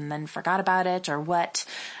out and then forgot about it or what.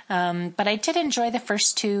 But I did enjoy the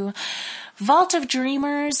first two. Vault of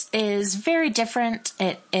Dreamers is very different.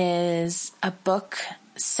 It is a book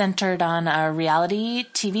centered on a reality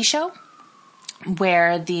TV show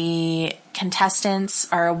where the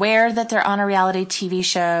contestants are aware that they're on a reality TV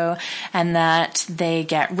show and that they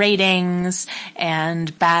get ratings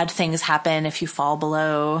and bad things happen if you fall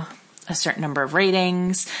below a certain number of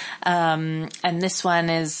ratings. And this one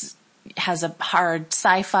has a hard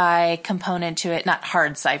sci-fi component to it. Not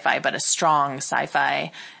hard sci-fi, but a strong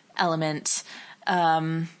sci-fi element.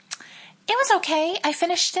 It was okay. I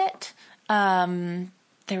finished it.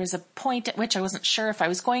 There was a point at which I wasn't sure if I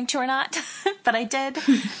was going to or not, but I did.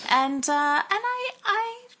 And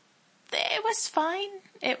it was fine.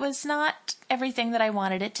 It was not everything that I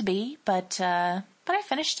wanted it to be, but I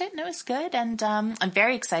finished it and it was good. And, I'm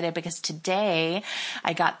very excited because today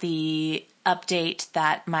I got the update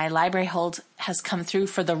that my library hold has come through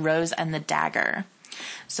for The Rose and the Dagger.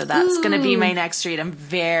 So that's going to be my next read. I'm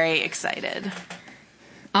very excited.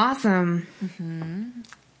 Awesome. Mm-hmm.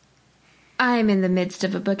 I'm in the midst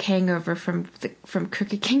of a book hangover from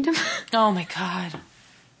Crooked Kingdom. Oh my God.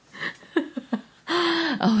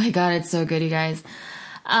 Oh my God, it's so good, you guys.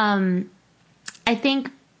 I think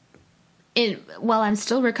while I'm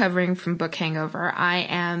still recovering from book hangover, I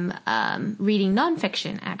am reading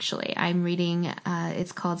nonfiction, actually. I'm reading,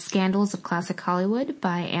 it's called Scandals of Classic Hollywood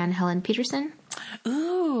by Anne Helen Peterson.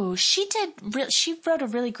 Ooh, she wrote a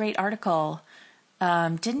really great article.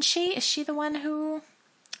 Didn't she? Is she the one who...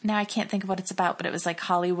 Now I can't think of what it's about, but it was like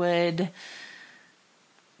Hollywood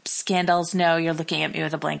scandals. No, you're looking at me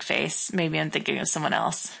with a blank face. Maybe I'm thinking of someone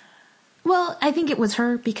else. Well, I think it was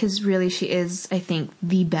her because really she is, I think,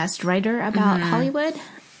 the best writer about Hollywood.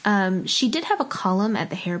 She did have a column at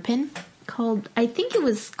the Hairpin I think it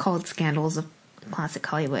was called Scandals of Classic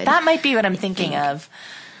Hollywood. That might be what I'm thinking of.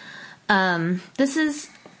 This is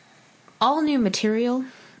all new material,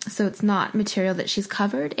 so it's not material that she's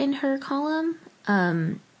covered in her column.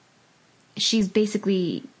 She's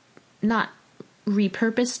basically not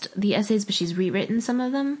repurposed the essays, but she's rewritten some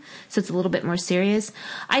of them, so it's a little bit more serious.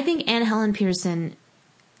 I think Anne Helen Peterson,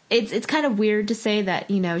 it's kind of weird to say that,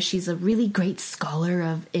 she's a really great scholar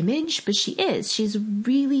of image, but she is. She's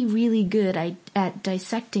really, really good at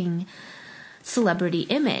dissecting celebrity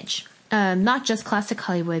image. Not just classic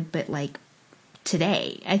Hollywood, but like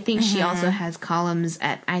today. I think she also has columns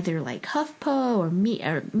at either like HuffPo or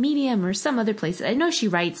Medium or some other places. I know she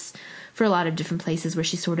writes for a lot of different places where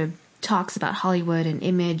she sort of talks about Hollywood and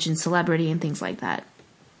image and celebrity and things like that.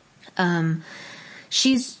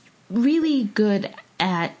 She's really good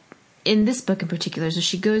at, in this book in particular, so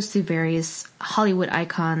she goes through various Hollywood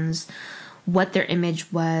icons, what their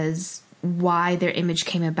image was, why their image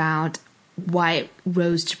came about, why it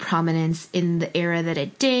rose to prominence in the era that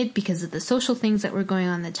it did because of the social things that were going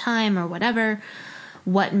on at the time or whatever,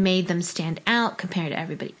 what made them stand out compared to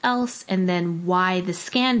everybody else, and then why the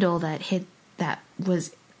scandal that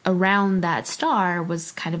was around that star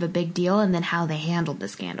was kind of a big deal, and then how they handled the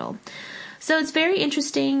scandal. So it's very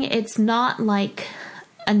interesting. It's not like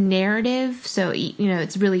a narrative, so,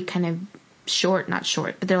 it's really kind of short, not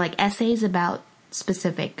short, but they're like essays about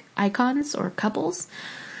specific icons or couples.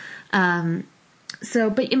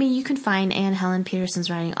 But you can find Anne Helen Peterson's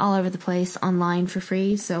writing all over the place online for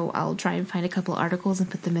free, so I'll try and find a couple articles and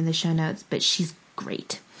put them in the show notes, but she's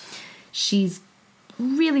great. She's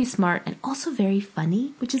really smart and also very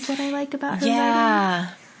funny, which is what I like about her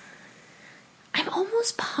writing. I'm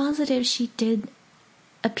almost positive she did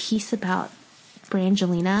a piece about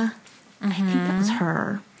Brangelina. I think that was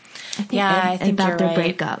her. I think about their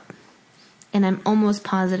breakup. And I'm almost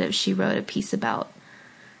positive she wrote a piece about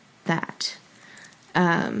that.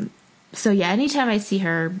 So anytime I see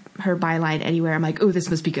her byline anywhere, I'm like, oh, this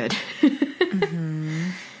must be good.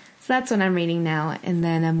 So that's what I'm reading now. And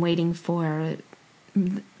then I'm waiting for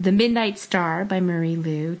The Midnight Star by Marie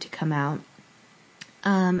Lu to come out.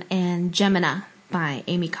 and Gemina by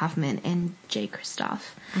Amy Kaufman and Jay Kristoff.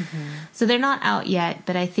 So they're not out yet,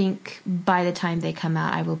 but I think by the time they come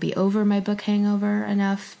out, I will be over my book hangover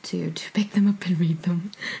enough to pick them up and read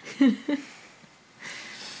them.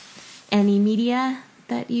 Any media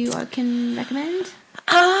that you can recommend?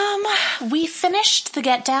 We finished The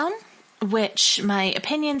Get Down, which my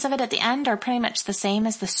opinions of it at the end are pretty much the same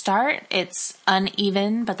as the start. It's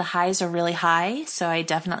uneven, but the highs are really high, so I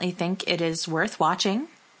definitely think it is worth watching.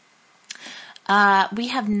 We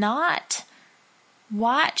have not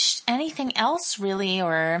watched anything else really,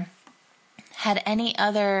 or had any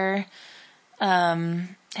other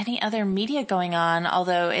media going on,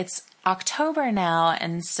 although it's October now,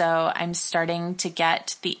 and so I'm starting to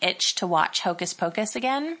get the itch to watch Hocus Pocus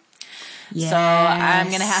again. Yes. So I'm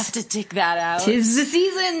going to have to dig that out. 'Tis the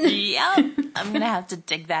season. Yep. I'm going to have to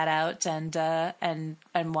dig that out and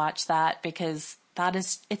watch that, because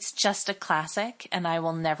it's just a classic and I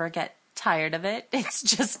will never get tired of it. It's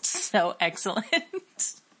just so excellent.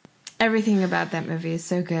 Everything about that movie is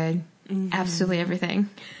so good. Mm-hmm. Absolutely everything.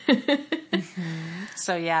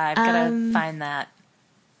 So yeah, I've got to find that.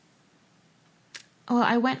 Well,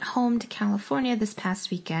 I went home to California this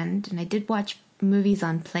past weekend and I did watch movies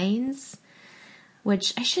on planes,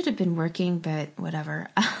 which I should have been working, but whatever.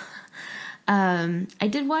 I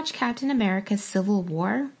did watch Captain America Civil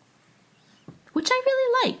War, which I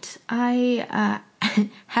really liked. I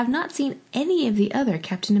have not seen any of the other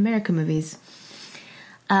Captain America movies.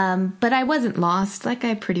 But I wasn't lost. Like,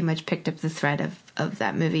 I pretty much picked up the thread of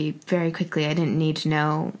that movie very quickly. I didn't need to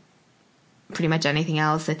know pretty much anything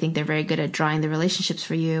else. I think they're very good at drawing the relationships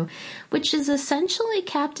for you, which is essentially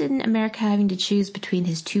Captain America having to choose between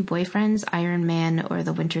his two boyfriends, Iron Man or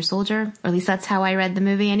the Winter Soldier. Or at least that's how I read the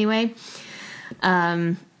movie anyway.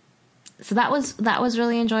 So that was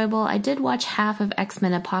really enjoyable. I did watch half of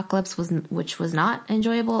X-Men Apocalypse, which was not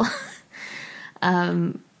enjoyable.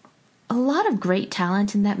 A lot of great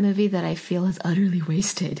talent in that movie that I feel is utterly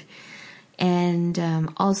wasted. And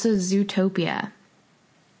also Zootopia.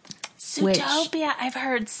 Zootopia! I've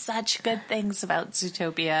heard such good things about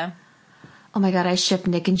Zootopia. Oh my god, I ship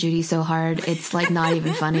Nick and Judy so hard. It's like not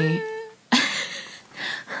even funny.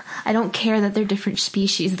 I don't care that they're different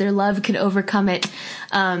species. Their love can overcome it.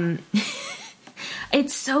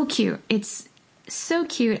 It's so cute. It's so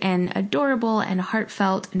cute and adorable and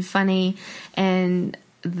heartfelt and funny. And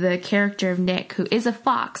the character of Nick, who is a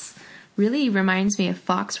fox, really reminds me of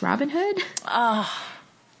Fox Robin Hood. Oh.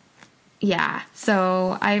 Yeah,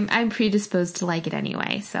 so I'm predisposed to like it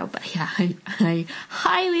anyway. So, but yeah, I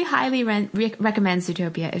highly recommend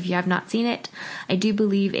Zootopia if you have not seen it. I do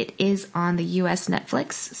believe it is on the US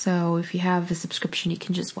Netflix, so if you have a subscription, you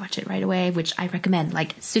can just watch it right away, which I recommend.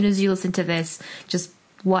 Like, as soon as you listen to this, just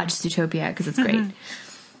watch Zootopia because it's great.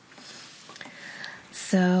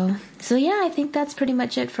 So yeah, I think that's pretty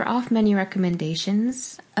much it for off-menu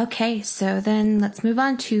recommendations. Okay, so then let's move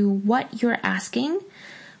on to what you're asking.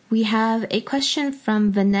 We have a question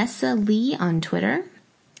from Vanessa Lee on Twitter,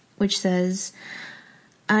 which says,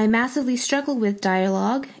 I massively struggle with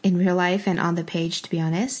dialogue in real life and on the page, to be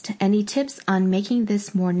honest. Any tips on making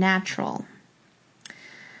this more natural?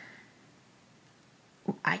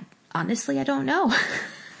 I don't know.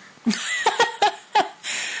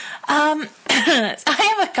 I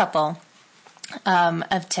have a couple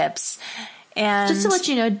of tips. And just to let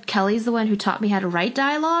you know, Kelly's the one who taught me how to write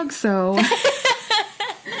dialogue, so...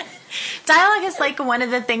 Dialogue is like one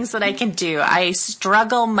of the things that I can do. I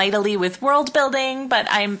struggle mightily with world building, but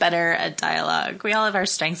I'm better at dialogue. We all have our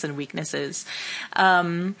strengths and weaknesses.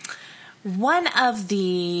 One of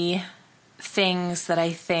the things that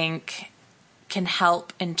I think can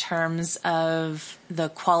help in terms of the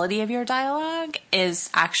quality of your dialogue is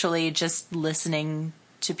actually just listening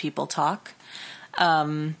to people talk.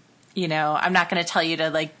 I'm not going to tell you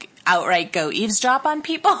to outright go eavesdrop on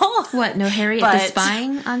people. What, no Harriet the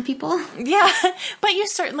spying on people? Yeah, but you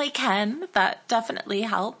certainly can. That definitely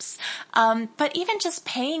helps. But even just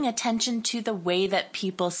paying attention to the way that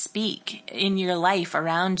people speak in your life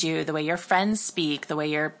around you, the way your friends speak, the way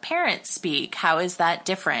your parents speak, how is that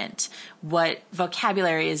different? What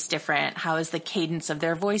vocabulary is different? How is the cadence of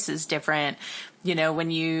their voices different? When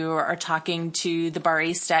you are talking to the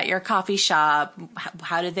barista at your coffee shop,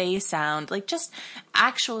 how do they sound? Just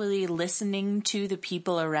actually listening to the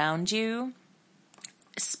people around you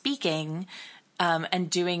speaking, and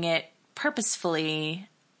doing it purposefully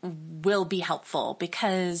will be helpful,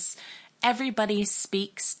 because everybody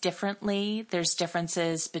speaks differently. There's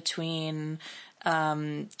differences between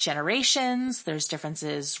generations, there's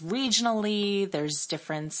differences regionally, there's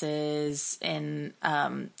differences in,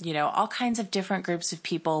 all kinds of different groups of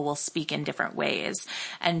people will speak in different ways.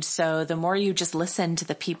 And so the more you just listen to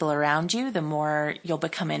the people around you, the more you'll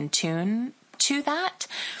become in tune to that.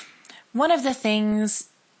 One of the things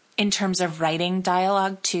in terms of writing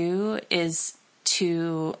dialogue too is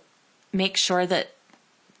to make sure that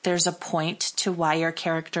there's a point to why your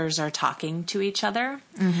characters are talking to each other.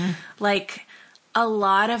 Mm-hmm. Like, a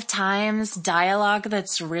lot of times dialogue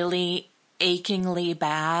that's really achingly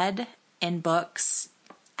bad in books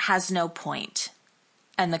has no point,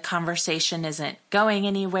 and the conversation isn't going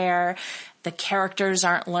anywhere. The characters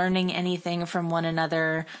aren't learning anything from one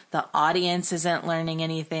another. The audience isn't learning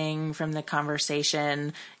anything from the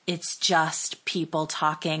conversation. It's just people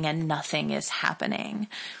talking and nothing is happening.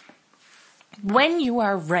 When you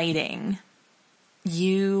are writing,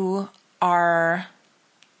 you are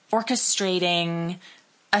orchestrating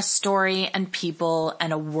a story and people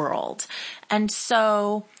and a world. And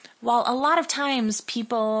so while a lot of times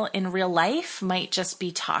people in real life might just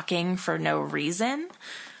be talking for no reason,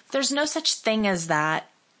 there's no such thing as that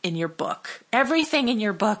in your book. Everything in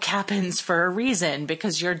your book happens for a reason,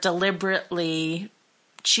 because you're deliberately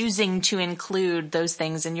choosing to include those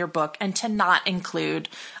things in your book and to not include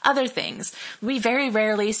other things. We very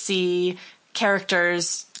rarely see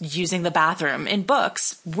characters using the bathroom in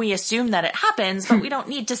books. We assume that it happens, but we don't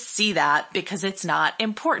need to see that because it's not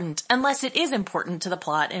important, unless it is important to the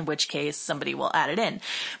plot, in which case somebody will add it in.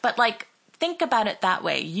 But think about it that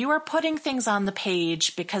way. You are putting things on the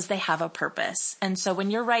page because they have a purpose. And so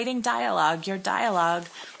when you're writing dialogue, your dialogue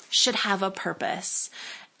should have a purpose.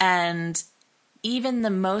 And even the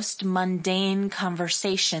most mundane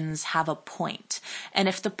conversations have a point. And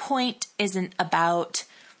if the point isn't about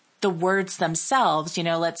the words themselves,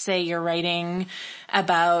 let's say you're writing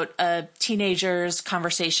about a teenager's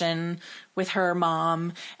conversation with her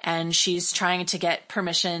mom, and she's trying to get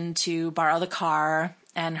permission to borrow the car,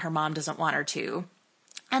 and her mom doesn't want her to.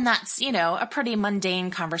 And that's, a pretty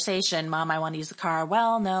mundane conversation. Mom, I want to use the car.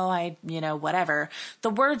 Well, no, whatever. The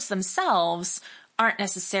words themselves aren't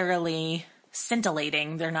necessarily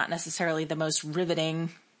scintillating. They're not necessarily the most riveting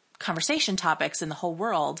conversation topics in the whole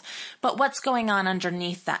world. But what's going on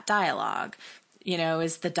underneath that dialogue?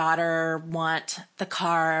 Is the daughter want the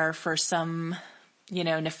car for some,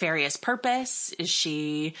 nefarious purpose? Is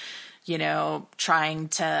she, trying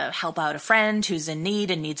to help out a friend who's in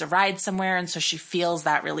need and needs a ride somewhere, and so she feels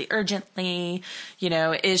that really urgently?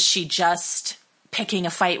 Is she just picking a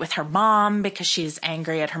fight with her mom because she's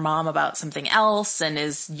angry at her mom about something else and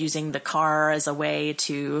is using the car as a way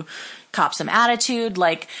to cop some attitude?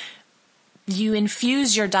 You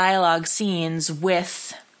infuse your dialogue scenes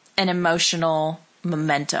with an emotional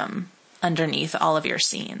momentum underneath all of your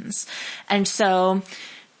scenes. And so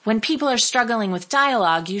when people are struggling with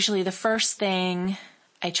dialogue, usually the first thing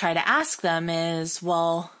I try to ask them is,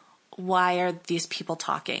 well, why are these people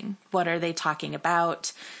talking? What are they talking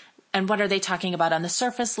about? And what are they talking about on the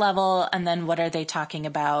surface level? And then what are they talking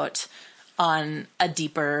about on a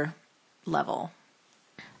deeper level?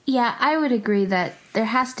 Yeah, I would agree that there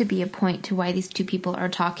has to be a point to why these two people are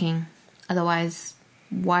talking. Otherwise,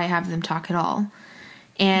 why have them talk at all?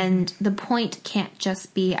 And the point can't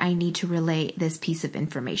just be, I need to relay this piece of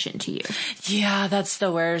information to you. Yeah, that's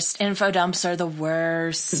the worst. Info dumps are the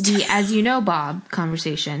worst. The as you know, Bob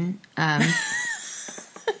conversation.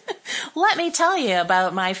 Let me tell you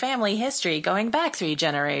about my family history going back 3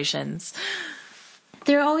 generations.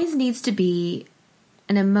 There always needs to be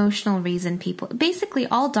an emotional reason basically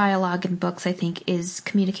all dialogue in books, I think, is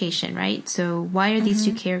communication, right? So why are these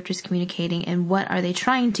two characters communicating, and what are they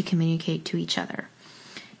trying to communicate to each other?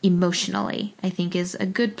 Emotionally, I think, is a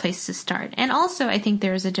good place to start. And also, I think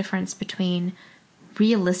there is a difference between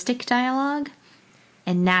realistic dialogue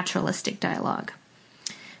and naturalistic dialogue.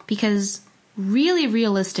 Because really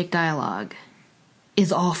realistic dialogue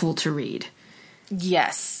is awful to read.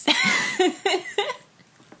 Yes.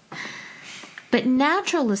 But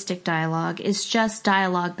naturalistic dialogue is just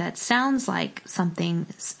dialogue that sounds like something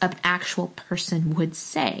an actual person would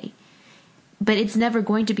say. But it's never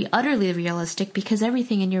going to be utterly realistic, because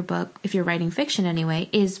everything in your book, if you're writing fiction anyway,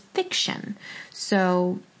 is fiction.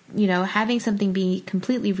 So, having something be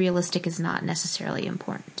completely realistic is not necessarily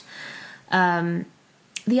important. The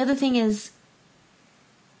other thing is,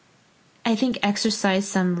 I think, exercise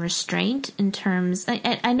some restraint in terms...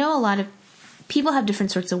 I know a lot of people have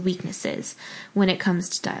different sorts of weaknesses when it comes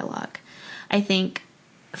to dialogue. I think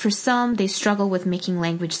for some, they struggle with making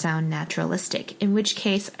language sound naturalistic, in which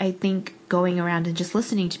case I think going around and just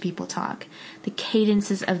listening to people talk, the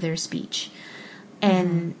cadences of their speech,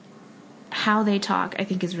 and how they talk, I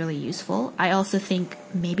think, is really useful. I also think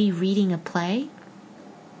maybe reading a play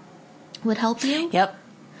would help you. Yep.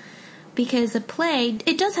 Because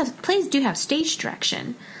plays do have stage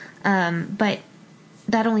direction, but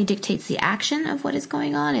that only dictates the action of what is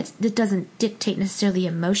going on. It doesn't dictate necessarily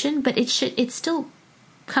emotion, but it still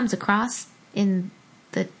comes across in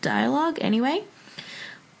the dialogue anyway.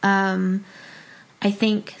 I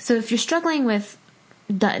think, so if you're struggling with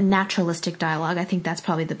the naturalistic dialogue, I think that's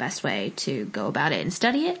probably the best way to go about it and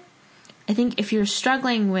study it. I think if you're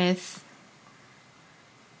struggling with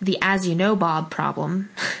the as you know Bob problem,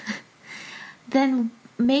 then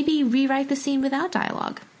maybe rewrite the scene without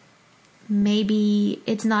dialogue. Maybe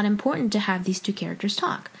it's not important to have these two characters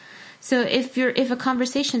talk. So if a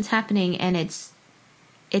conversation's happening and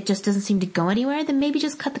it just doesn't seem to go anywhere, then maybe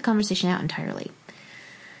just cut the conversation out entirely.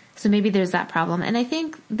 So maybe there's that problem. And I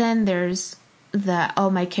think then there's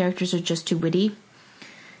my characters are just too witty.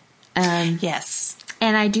 Yes.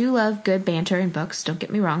 And I do love good banter in books, don't get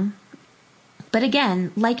me wrong. But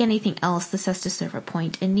again, like anything else, this has to serve a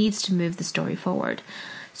point. It needs to move the story forward.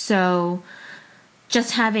 So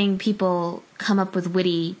just having people come up with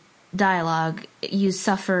witty dialogue, you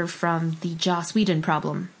suffer from the Joss Whedon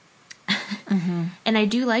problem. Mm-hmm. And I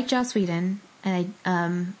do like Joss Whedon,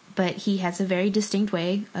 but he has a very distinct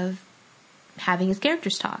way of having his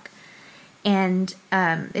characters talk. And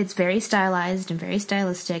it's very stylized and very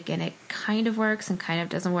stylistic, and it kind of works and kind of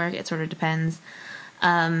doesn't work. It sort of depends.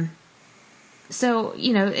 So,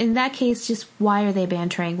 in that case, just why are they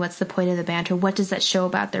bantering? What's the point of the banter? What does that show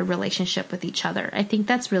about their relationship with each other? I think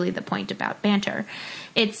that's really the point about banter.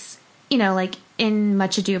 It's, like in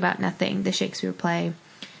Much Ado About Nothing, the Shakespeare play,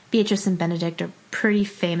 Beatrice and Benedict are pretty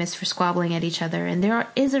famous for squabbling at each other, and there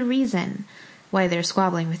is a reason why they're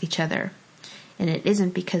squabbling with each other. And it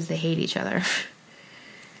isn't because they hate each other.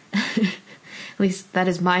 At least that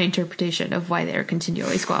is my interpretation of why they're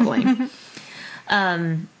continually squabbling.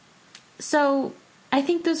 So I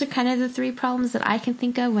think those are kind of the three problems that I can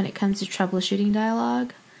think of when it comes to troubleshooting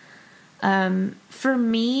dialogue. For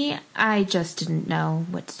me, I just didn't know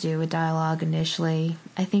what to do with dialogue initially.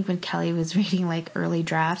 I think when Kelly was reading like early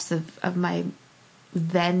drafts of my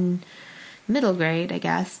then middle grade, I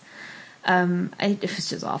guess, it was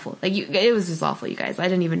just awful. It was just awful, you guys. I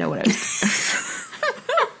didn't even know what I was.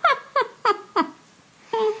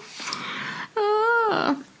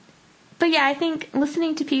 But yeah, I think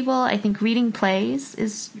listening to people, I think reading plays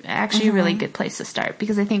is actually a really good place to start,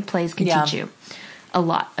 because I think plays can teach you a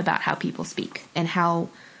lot about how people speak and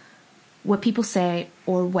what people say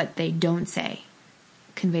or what they don't say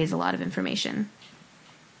conveys a lot of information.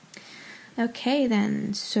 Okay,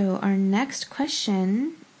 then. So our next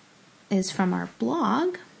question is from our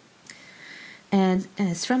blog, and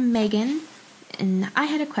it's from Megan. And I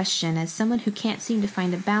had a question. As someone who can't seem to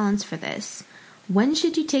find a balance for this, when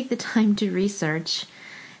should you take the time to research?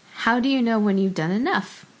 How do you know when you've done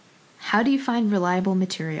enough? How do you find reliable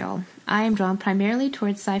material? I am drawn primarily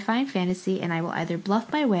towards sci-fi and fantasy, and I will either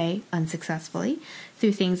bluff my way, unsuccessfully,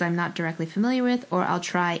 through things I'm not directly familiar with, or I'll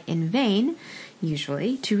try in vain,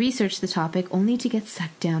 usually, to research the topic only to get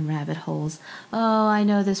sucked down rabbit holes. Oh, I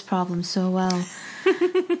know this problem so well.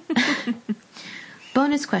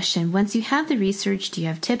 Bonus question. Once you have the research, do you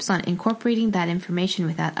have tips on incorporating that information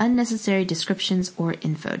without unnecessary descriptions or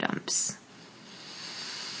info dumps?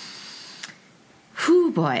 Whew,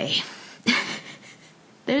 boy.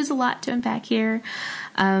 There's a lot to unpack here.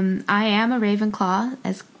 I am a Ravenclaw,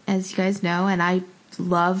 as you guys know, and I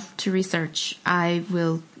love to research. I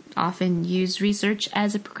will often use research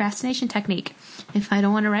as a procrastination technique. If I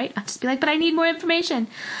don't want to write, I'll just be like, but I need more information.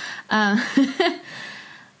 I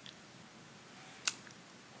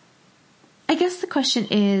guess the question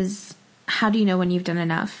is, how do you know when you've done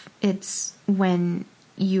enough? It's when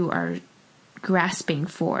you are grasping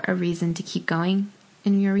for a reason to keep going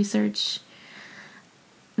in your research.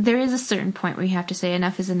 There is a certain point where you have to say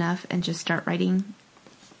enough is enough and just start writing.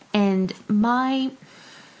 And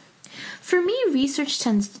for me, research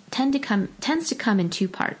tends to come in two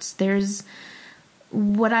parts. There's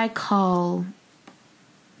what I call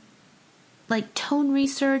like tone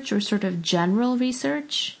research or sort of general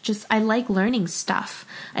research. I like learning stuff.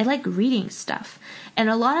 I like reading stuff. And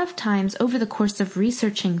a lot of times over the course of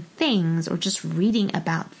researching things or just reading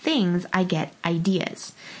about things, I get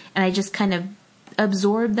ideas. And I just kind of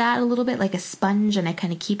absorb that a little bit like a sponge, and I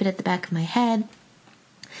kind of keep it at the back of my head.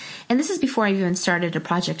 And this is before I've even started a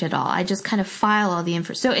project at all. I just kind of file all the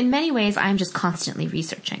info. So in many ways, I'm just constantly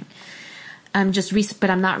researching. But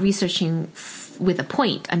I'm not researching with a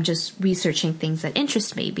point. I'm just researching things that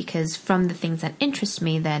interest me, because from the things that interest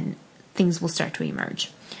me, then things will start to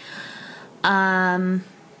emerge.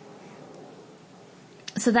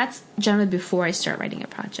 So that's generally before I start writing a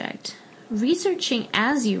project. Researching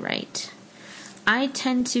as you write, I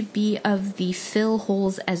tend to be of the fill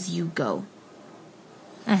holes as you go.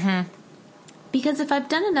 Mm-hmm. Because if I've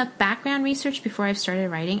done enough background research before I've started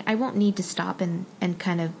writing, I won't need to stop and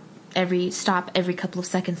kind of every couple of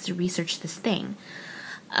seconds to research this thing.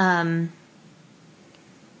 And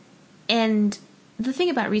the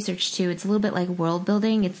thing about research too, it's a little bit like world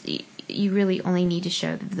building. You really only need to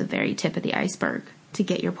show the very tip of the iceberg to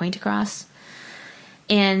get your point across.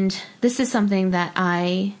 And this is something that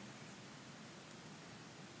I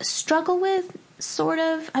struggle with, sort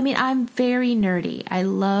of. I mean, I'm very nerdy. I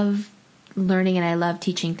love learning and I love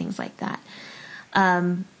teaching things like that.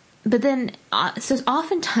 But then, so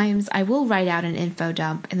oftentimes I will write out an info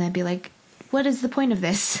dump and then be like, what is the point of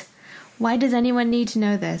this? Why does anyone need to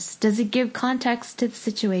know this? Does it give context to the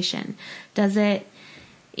situation? Does it,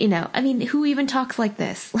 I mean, who even talks like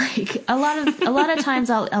this? Like a lot of times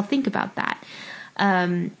I'll think about that.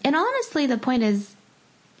 And honestly, the point is,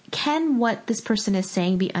 can what this person is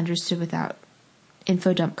saying be understood without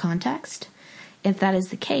info dump context? If that is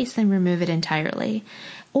the case, then remove it entirely.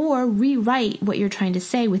 Or rewrite what you're trying to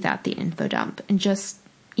say without the info dump. And just,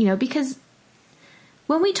 because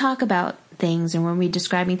when we talk about things and when we're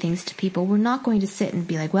describing things to people, we're not going to sit and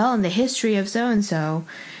be like, well, in the history of so-and-so,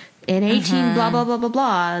 in 18 blah, blah, blah, blah,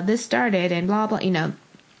 blah, this started and blah, blah,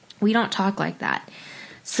 we don't talk like that.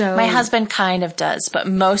 So my husband kind of does, but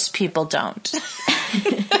most people don't.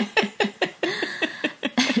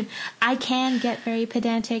 I can get very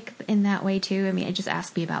pedantic in that way too. I mean, just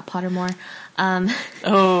ask me about Pottermore.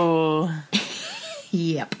 Oh.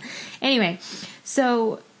 Yep. Anyway,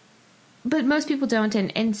 but most people don't,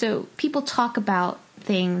 and so people talk about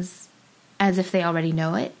things as if they already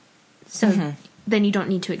know it. So then you don't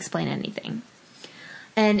need to explain anything.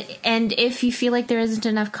 And if you feel like there isn't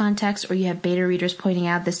enough context, or you have beta readers pointing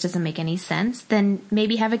out this doesn't make any sense, then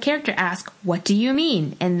maybe have a character ask, what do you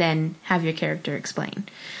mean? And then have your character explain.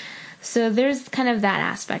 So there's kind of that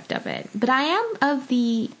aspect of it. But I am of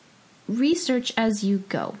the research as you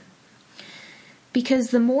go. Because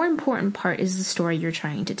the more important part is the story you're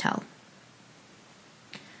trying to tell.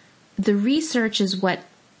 The research is what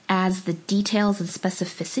adds the details and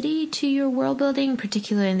specificity to your world building,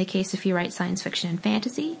 particularly in the case if you write science fiction and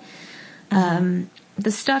fantasy.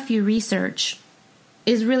 The stuff you research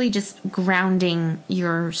is really just grounding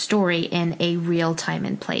your story in a real time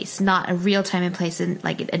and place. Not a real time and place in,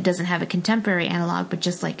 like, it doesn't have a contemporary analog, but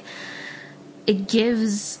just like it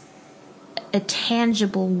gives a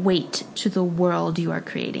tangible weight to the world you are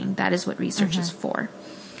creating. That is what research is for.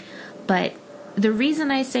 But the reason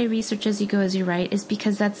I say research as you go, as you write, is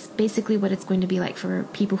because that's basically what it's going to be like for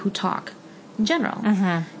people who talk in general.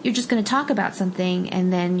 You're just going to talk about something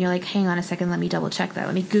and then you're like, hang on a second, let me double check that.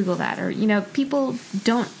 Let me Google that. Or, people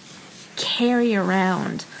don't carry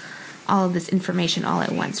around all of this information all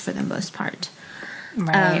at once for the most part.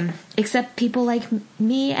 Right. Except people like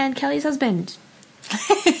me and Kelly's husband.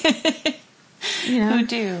 Who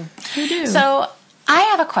do. So I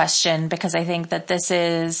have a question, because I think that this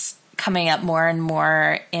is coming up more and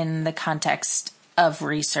more in the context of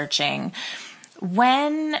researching.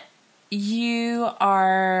 When you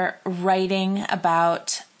are writing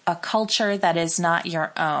about a culture that is not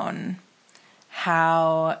your own,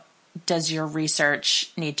 how does your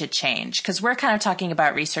research need to change? Because we're kind of talking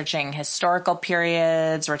about researching historical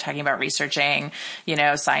periods. We're talking about researching,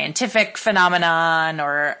 scientific phenomenon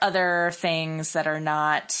or other things that are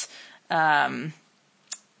not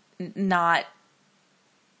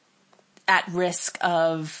at risk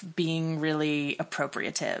of being really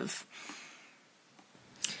appropriative.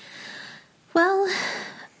 Well,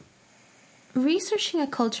 researching a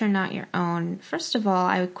culture not your own, first of all,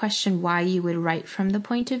 I would question why you would write from the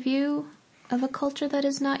point of view of a culture that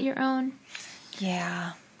is not your own.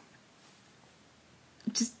 Yeah.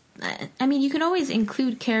 You can always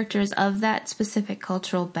include characters of that specific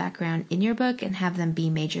cultural background in your book and have them be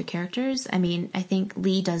major characters. I mean, I think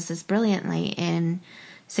Lee does this brilliantly in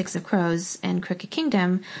Six of Crows and Crooked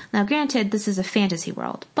Kingdom. Now, granted, this is a fantasy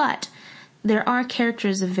world, but there are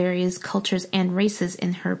characters of various cultures and races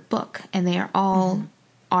in her book, and they are all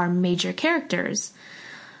are major characters.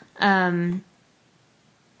 But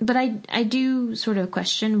I do sort of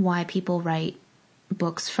question why people write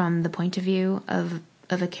books from the point of view of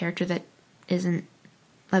a character that isn't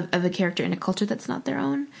of a character in a culture that's not their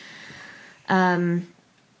own.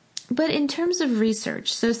 But in terms of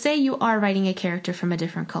research, so say you are writing a character from a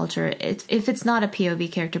different culture, if it's not a POV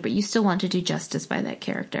character, but you still want to do justice by that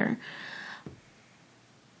character,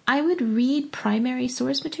 I would read primary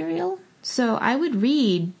source material. So I would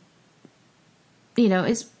read,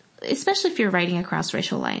 especially if you're writing across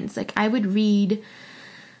racial lines. Like, I would read,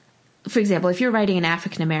 for example, if you're writing an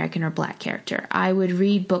African American or Black character, I would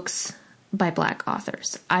read books by Black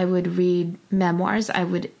authors. I would read memoirs. I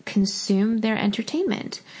would consume their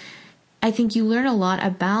entertainment. I think you learn a lot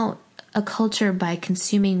about a culture by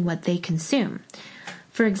consuming what they consume.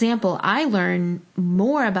 For example, I learn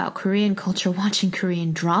more about Korean culture watching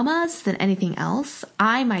Korean dramas than anything else.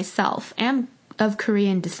 I myself am of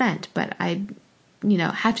Korean descent, but I,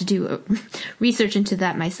 have to do research into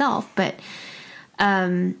that myself. But,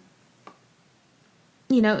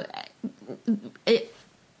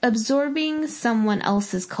 absorbing someone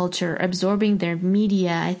else's culture, absorbing their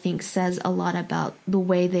media, I think says a lot about the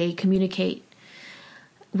way they communicate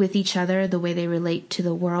with each other, the way they relate to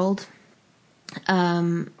the world.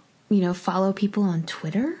 Follow people on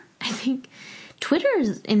Twitter. I think Twitter,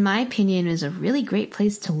 in my opinion, is a really great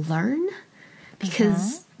place to learn,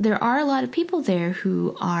 because there are a lot of people there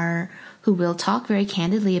who will talk very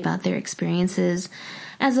candidly about their experiences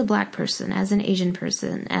as a Black person, as an Asian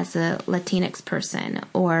person, as a Latinx person,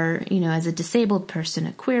 or, as a disabled person,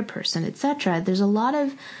 a queer person, etc. There's a lot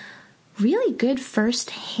of really good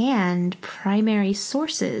first-hand primary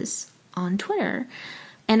sources on Twitter.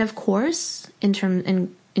 And of course, in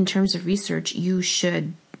terms of research, you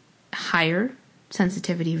should hire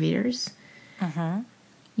sensitivity readers.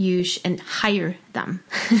 And hire them.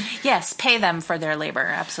 Yes, pay them for their labor.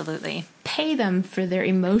 Absolutely. Pay them for their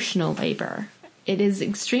emotional labor. It is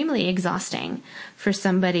extremely exhausting for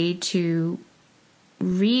somebody to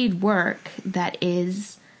read work that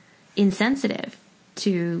is insensitive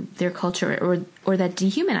to their culture or that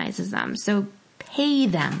dehumanizes them. So pay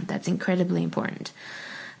them. That's incredibly important.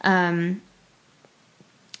 And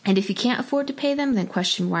if you can't afford to pay them, then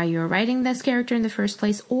question why you're writing this character in the first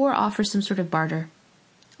place, or offer some sort of barter.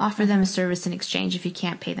 Offer them a service in exchange if you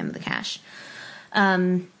can't pay them the cash.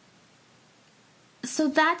 So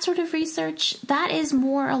that sort of research, that is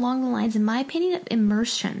more along the lines, in my opinion, of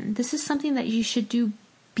immersion. This is something that you should do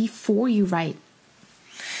before you write.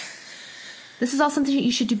 This is all something that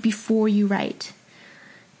you should do before you write,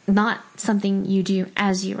 not something you do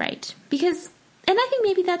as you write. And I think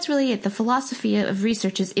maybe that's really it. The philosophy of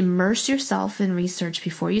research is immerse yourself in research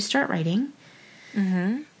before you start writing.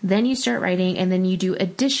 Then you start writing, and then you do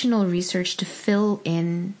additional research to fill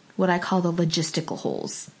in what I call the logistical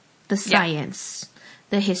holes. The science,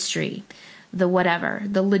 the history, the whatever.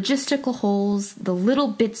 The logistical holes, the little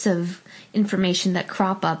bits of information that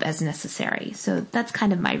crop up as necessary. So that's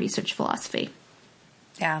kind of my research philosophy.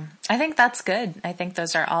 Yeah, I think that's good. I think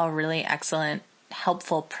those are all really excellent,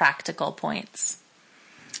 helpful, practical points.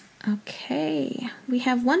 Okay. We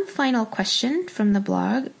have one final question from the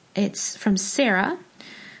blog. It's from Sarah,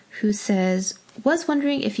 who says, was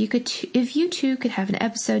wondering if you two could have an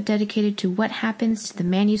episode dedicated to what happens to the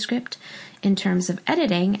manuscript in terms of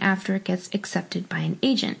editing after it gets accepted by an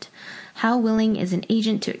agent. How willing is an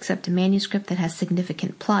agent to accept a manuscript that has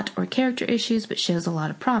significant plot or character issues but shows a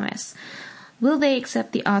lot of promise? Will they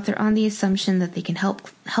accept the author on the assumption that they can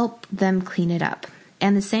help them clean it up?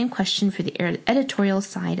 And the same question for the editorial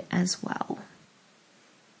side as well.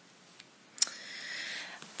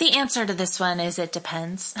 The answer to this one is it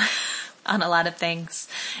depends on a lot of things.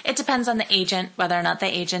 It depends on the agent, whether or not the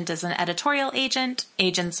agent is an editorial agent.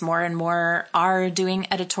 Agents more and more are doing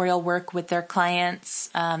editorial work with their clients.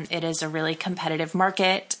 It is a really competitive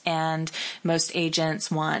market, and most agents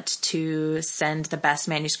want to send the best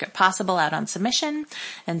manuscript possible out on submission.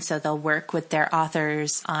 And so they'll work with their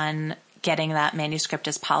authors on getting that manuscript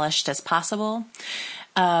as polished as possible.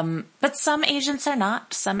 But some agents are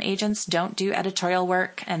not. Some agents don't do editorial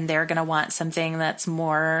work, and they're going to want something that's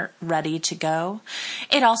more ready to go.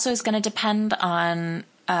 It also is going to depend on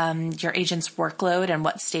your agent's workload and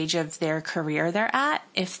what stage of their career they're at.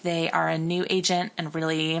 If they are a new agent and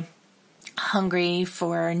really hungry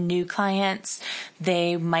for new clients,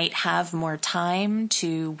 they might have more time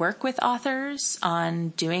to work with authors on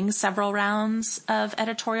doing several rounds of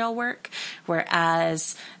editorial work,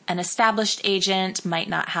 whereas an established agent might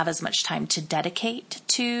not have as much time to dedicate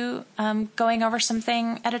to going over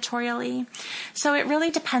something editorially. So it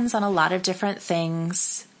really depends on a lot of different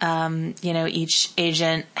things. Each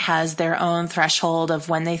agent has their own threshold of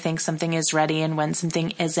when they think something is ready and when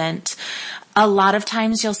something isn't. A lot of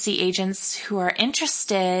times you'll see agents who are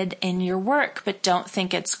interested in your work but don't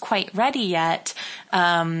think it's quite ready yet,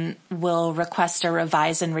 will request a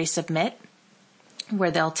revise and resubmit,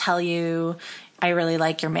 where they'll tell you, I really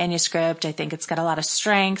like your manuscript. I think it's got a lot of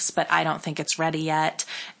strengths, but I don't think it's ready yet.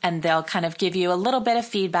 And they'll kind of give you a little bit of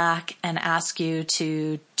feedback and ask you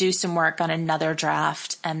to do some work on another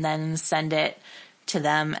draft and then send it to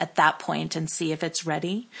them at that point and see if it's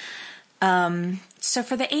ready. So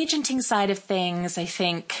for the agenting side of things, I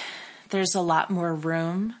think there's a lot more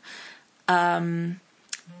room.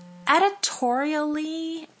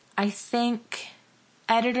 Editorially, I think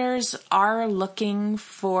editors are looking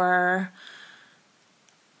for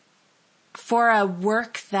a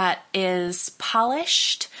work that is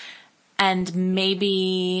polished and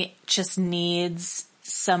maybe just needs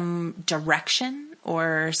some direction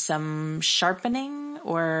or some sharpening,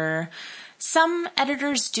 or some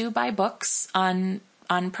editors do buy books on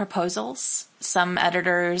proposals. Some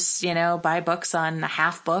editors, buy books on a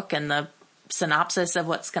half book and the synopsis of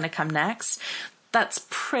what's going to come next. That's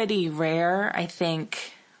pretty rare. I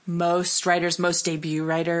think most writers, most debut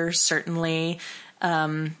writers certainly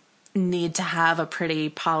need to have a pretty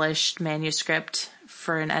polished manuscript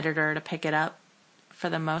for an editor to pick it up for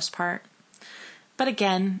the most part. But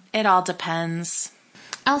again, it all depends.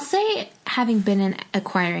 I'll say, having been an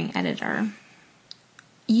acquiring editor,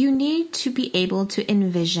 you need to be able to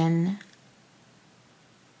envision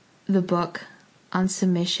the book on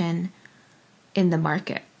submission in the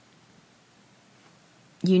market.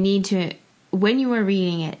 You need to, when you are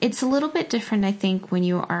reading it, it's a little bit different, I think, when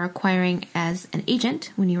you are acquiring as an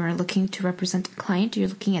agent. When you are looking to represent a client, you're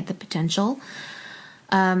looking at the potential.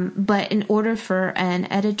 But in order for an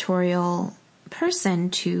editorial person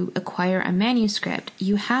to acquire a manuscript,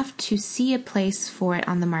 you have to see a place for it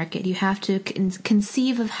on the market. You have to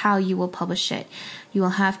conceive of how you will publish it. You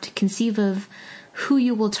will have to conceive of who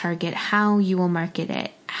you will target, how you will market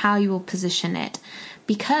it, how you will position it,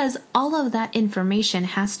 because all of that information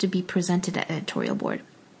has to be presented at editorial board.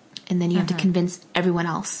 And then you have to convince everyone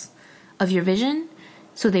else of your vision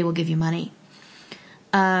so they will give you money.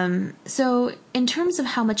 So in terms of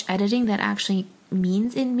how much editing that actually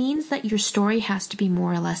means, it means that your story has to be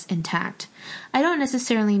more or less intact. I don't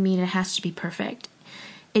necessarily mean it has to be perfect.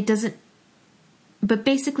 It doesn't, but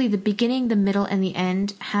basically the beginning, the middle, and the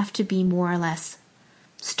end have to be more or less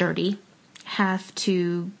sturdy, have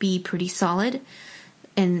to be pretty solid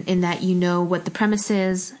in that you know what the premise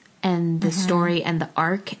is and the story and the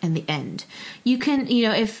arc and the end. You can,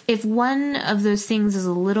 if one of those things is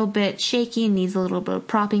a little bit shaky and needs a little bit of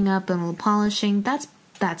propping up and a little polishing, that's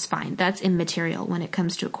fine. That's immaterial when it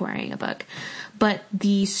comes to acquiring a book. But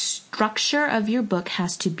the structure of your book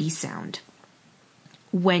has to be sound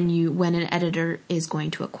when an editor is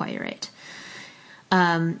going to acquire it.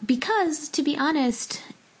 Because, to be honest,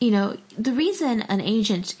 the reason an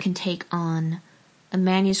agent can take on a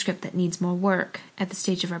manuscript that needs more work at the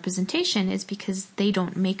stage of representation is because they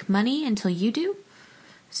don't make money until you do,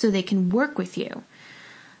 so they can work with you.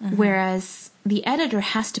 Whereas the editor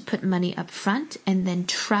has to put money up front and then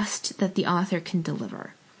trust that the author can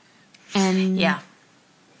deliver. And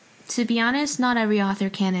to be honest, not every author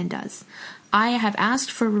can and does. I have asked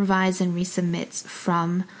for revise and resubmits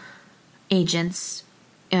from agents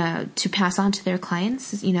to pass on to their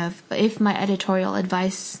clients. If my editorial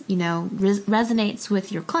advice, resonates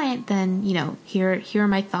with your client, then, here are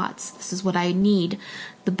my thoughts. This is what I need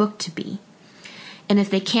the book to be. And if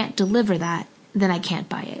they can't deliver that, then I can't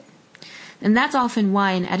buy it. And that's often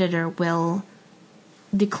why an editor will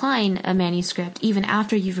decline a manuscript even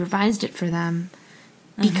after you've revised it for them,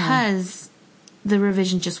 because the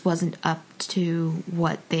revision just wasn't up to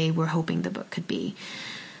what they were hoping the book could be.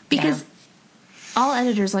 Because all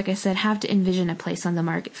editors, like I said, have to envision a place on the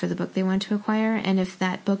market for the book they want to acquire, and if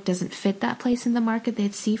that book doesn't fit that place in the market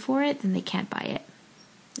they'd see for it, then they can't buy it.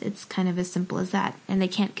 It's kind of as simple as that. And they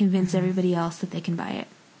can't convince everybody else that they can buy it.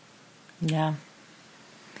 Yeah.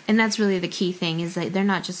 And that's really the key thing, is that they're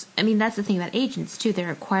not just, that's the thing about agents too,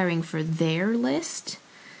 they're acquiring for their list.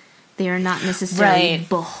 They are not necessarily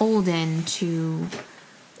beholden to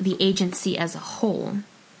the agency as a whole,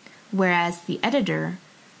 whereas the editor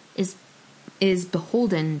is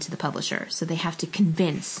beholden to the publisher, so they have to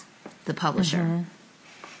convince the publisher.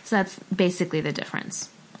 So that's basically the difference,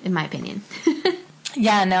 in my opinion.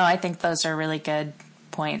 Yeah, no, I think those are really good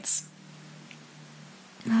points.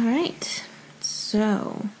 All right.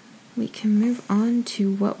 So we can move on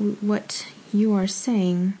to what you are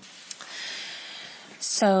saying.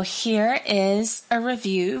 So here is a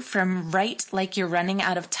review from Write Like You're Running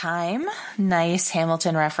Out of Time. Nice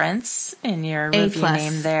Hamilton reference in your review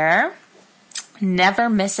name there. Never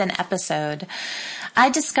miss an episode. I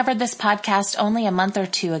discovered this podcast only a month or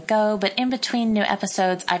two ago, but in between new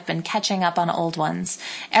episodes, I've been catching up on old ones.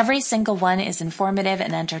 Every single one is informative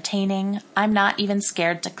and entertaining. I'm not even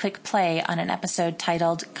scared to click play on an episode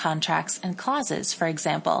titled Contracts and Clauses, for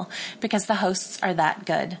example, because the hosts are that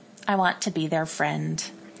good. I want to be their friend.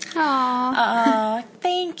 Aww.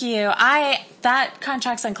 Thank you. That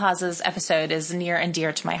Contracts and Clauses episode is near and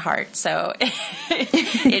dear to my heart. So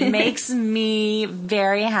it makes me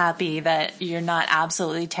very happy that you're not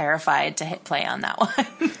absolutely terrified to hit play on that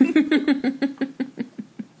one.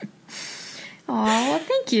 Well,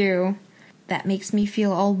 thank you. That makes me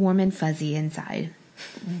feel all warm and fuzzy inside.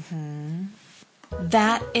 Mm-hmm.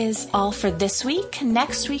 That is all for this week.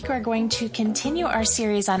 Next week, we're going to continue our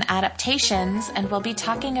series on adaptations, and we'll be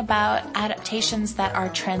talking about adaptations that are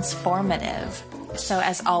transformative. So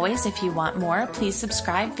as always, if you want more, please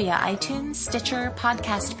subscribe via iTunes, Stitcher,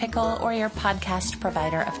 Podcast Pickle, or your podcast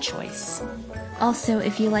provider of choice. Also,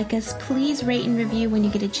 if you like us, please rate and review when you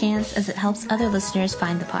get a chance, as it helps other listeners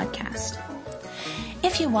find the podcast.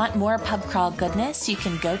 If you want more Pub Crawl goodness, you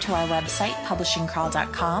can go to our website,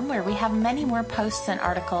 publishingcrawl.com, where we have many more posts and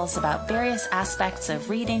articles about various aspects of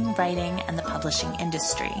reading, writing, and the publishing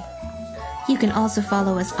industry. You can also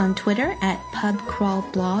follow us on Twitter at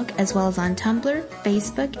PubCrawlBlog, as well as on Tumblr,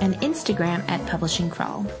 Facebook, and Instagram at Publishing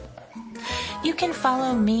Crawl. You can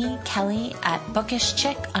follow me, Kelly, at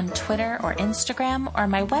BookishChick on Twitter or Instagram, or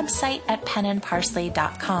my website at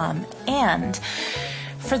penandparsley.com. And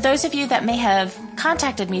for those of you that may have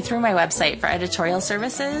contacted me through my website for editorial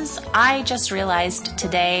services, I just realized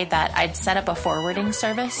today that I'd set up a forwarding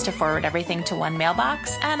service to forward everything to one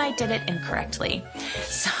mailbox, and I did it incorrectly.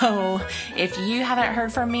 So if you haven't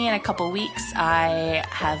heard from me in a couple weeks, I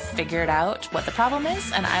have figured out what the problem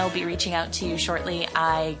is, and I will be reaching out to you shortly.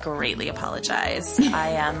 I greatly apologize. I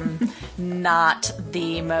am not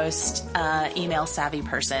the most email savvy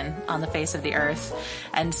person on the face of the earth.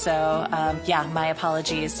 And so, my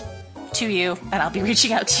apologies to you, and I'll be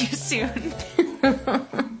reaching out to you soon.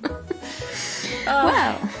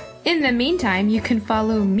 Well, in the meantime, you can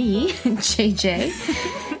follow me, JJ,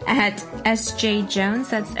 at SJJones,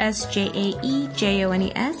 that's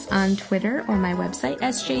SJAEJONES, on Twitter or my website,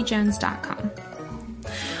 sjjones.com.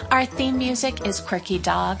 Our theme music is Quirky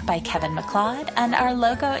Dog by Kevin MacLeod, and our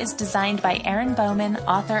logo is designed by Aaron Bowman,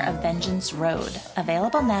 author of Vengeance Road,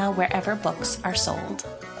 available now wherever books are sold.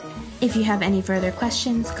 If you have any further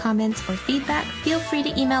questions, comments, or feedback, feel free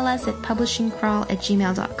to email us at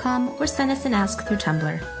publishingcrawl@gmail.com or send us an ask through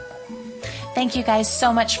Tumblr. Thank you guys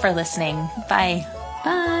so much for listening. Bye.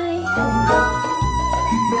 Bye.